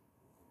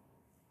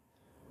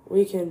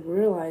 we can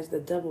realize the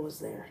devil is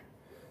there.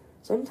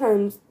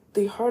 Sometimes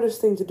the hardest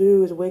thing to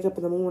do is wake up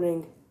in the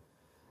morning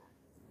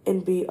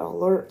and be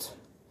alert.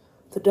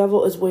 The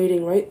devil is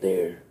waiting right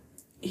there.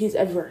 He's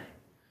everywhere.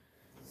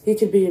 He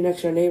could be your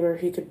next door neighbor.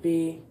 He could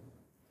be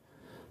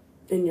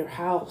in your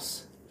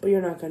house, but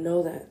you're not going to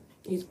know that.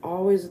 He's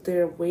always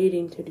there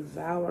waiting to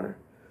devour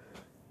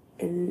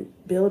and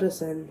build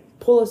us in,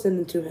 pull us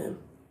into him,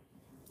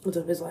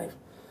 into his life.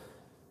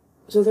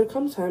 So there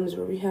come times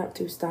where we have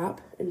to stop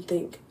and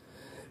think,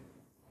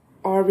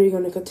 are we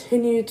going to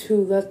continue to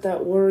let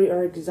that worry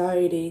or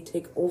anxiety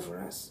take over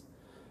us?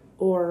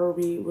 Or are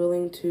we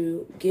willing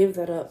to give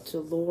that up to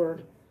the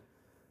Lord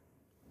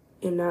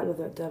and not let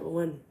that devil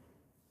win?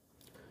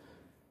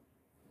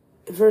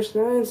 Verse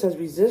 9 says,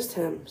 resist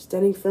him,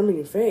 standing firm in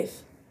your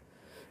faith.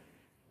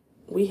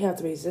 We have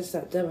to resist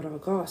that devil at all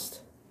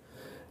cost.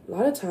 A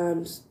lot of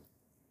times,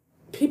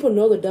 people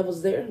know the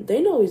devil's there.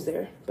 They know he's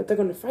there, but they're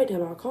going to fight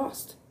him at all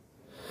cost.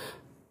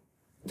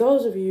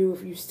 Those of you,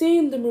 if you've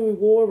seen the movie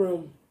War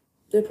Room,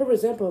 there's a perfect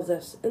example of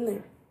this in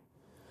there.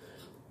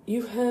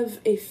 You have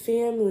a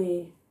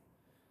family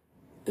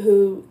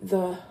who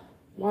the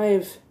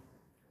wife,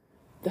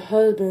 the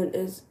husband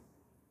is,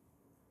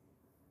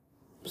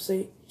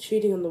 say,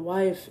 cheating on the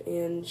wife,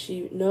 and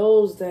she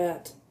knows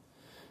that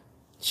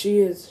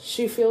she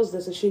feels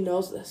this and she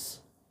knows this,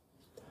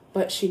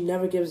 but she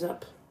never gives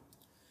up.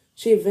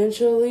 She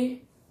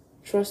eventually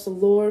trusts the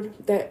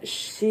Lord, that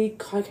she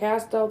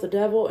casts out the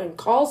devil and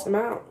calls him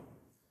out.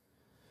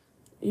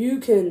 You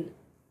can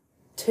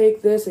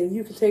take this and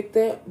you can take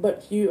that,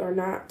 but you are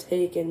not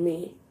taking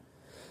me.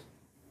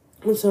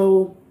 And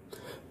so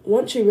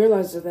once she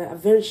realizes that,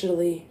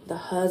 eventually the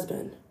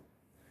husband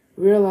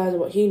realizes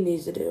what he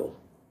needs to do.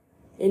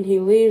 And he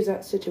leaves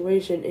that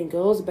situation and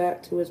goes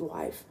back to his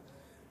wife,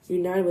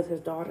 united with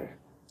his daughter.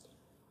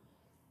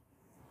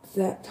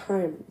 That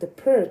time, the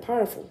prayer is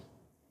powerful.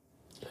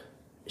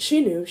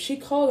 She knew. She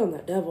called on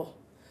that devil,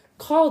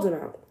 called him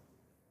out,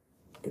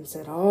 and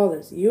said all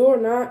this. You're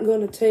not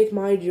going to take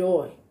my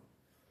joy.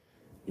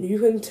 You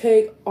can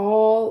take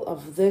all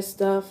of this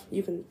stuff.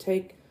 You can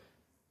take,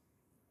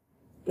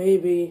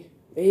 maybe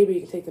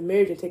you can take the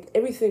marriage and take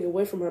everything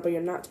away from her, but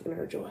you're not taking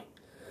her joy.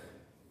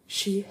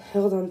 She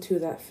held on to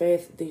that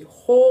faith the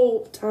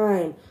whole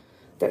time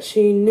that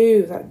she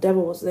knew that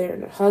devil was there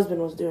and her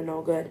husband was doing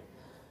no good.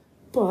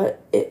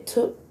 But it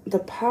took the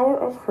power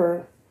of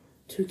her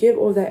to give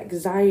all that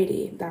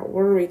anxiety, that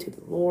worry to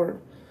the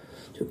Lord,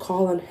 to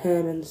call on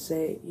him and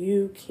say,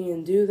 you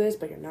can do this,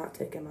 but you're not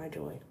taking my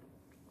joy.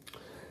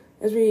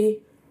 As we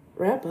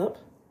wrap up,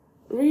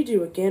 read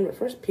you again what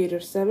 1 Peter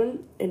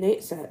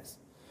 7:8 says.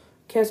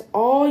 Cast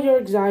all your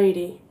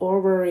anxiety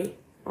or worry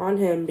on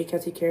him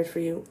because he cares for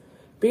you.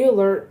 Be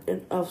alert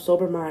and of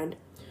sober mind.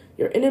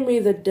 Your enemy,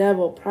 the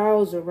devil,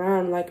 prowls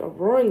around like a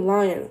roaring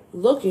lion,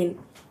 looking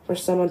for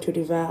someone to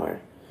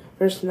devour.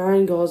 Verse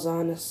 9 goes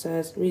on and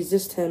says,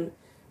 resist him,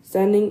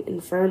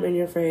 standing firm in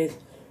your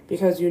faith,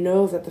 because you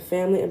know that the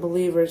family and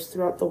believers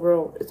throughout the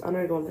world is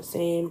undergoing the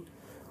same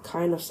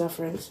kind of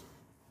sufferings.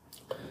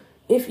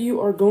 If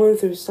you are going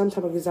through some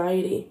type of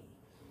anxiety,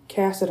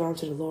 cast it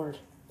onto the Lord.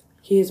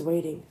 He is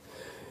waiting.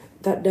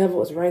 That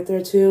devil is right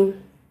there too,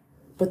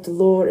 but the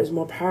Lord is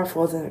more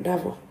powerful than the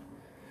devil.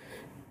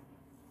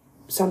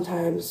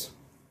 Sometimes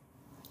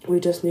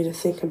we just need to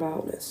think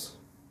about this.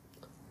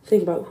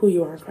 Think about who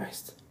you are in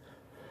Christ.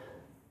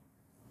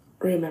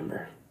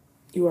 Remember,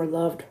 you are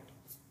loved.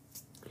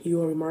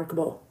 You are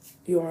remarkable.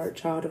 You are a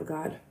child of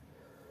God.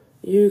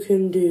 You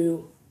can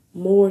do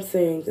more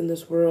things in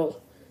this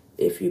world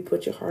if you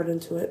put your heart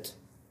into it.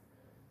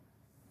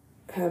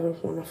 Have a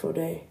wonderful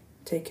day.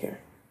 Take care.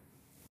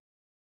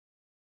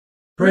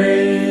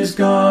 Praise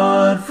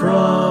God,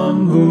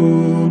 from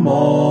whom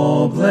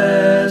all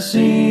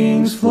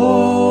blessings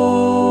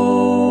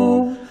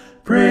flow.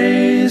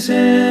 Praise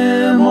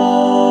him,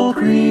 all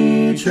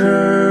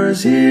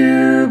creatures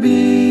here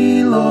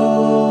below.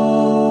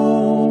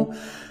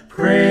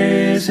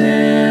 Praise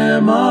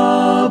him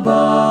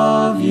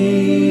above,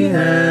 ye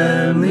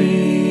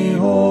heavenly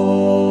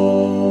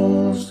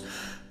hosts.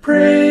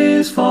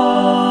 Praise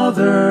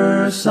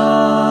Father,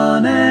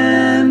 Son, and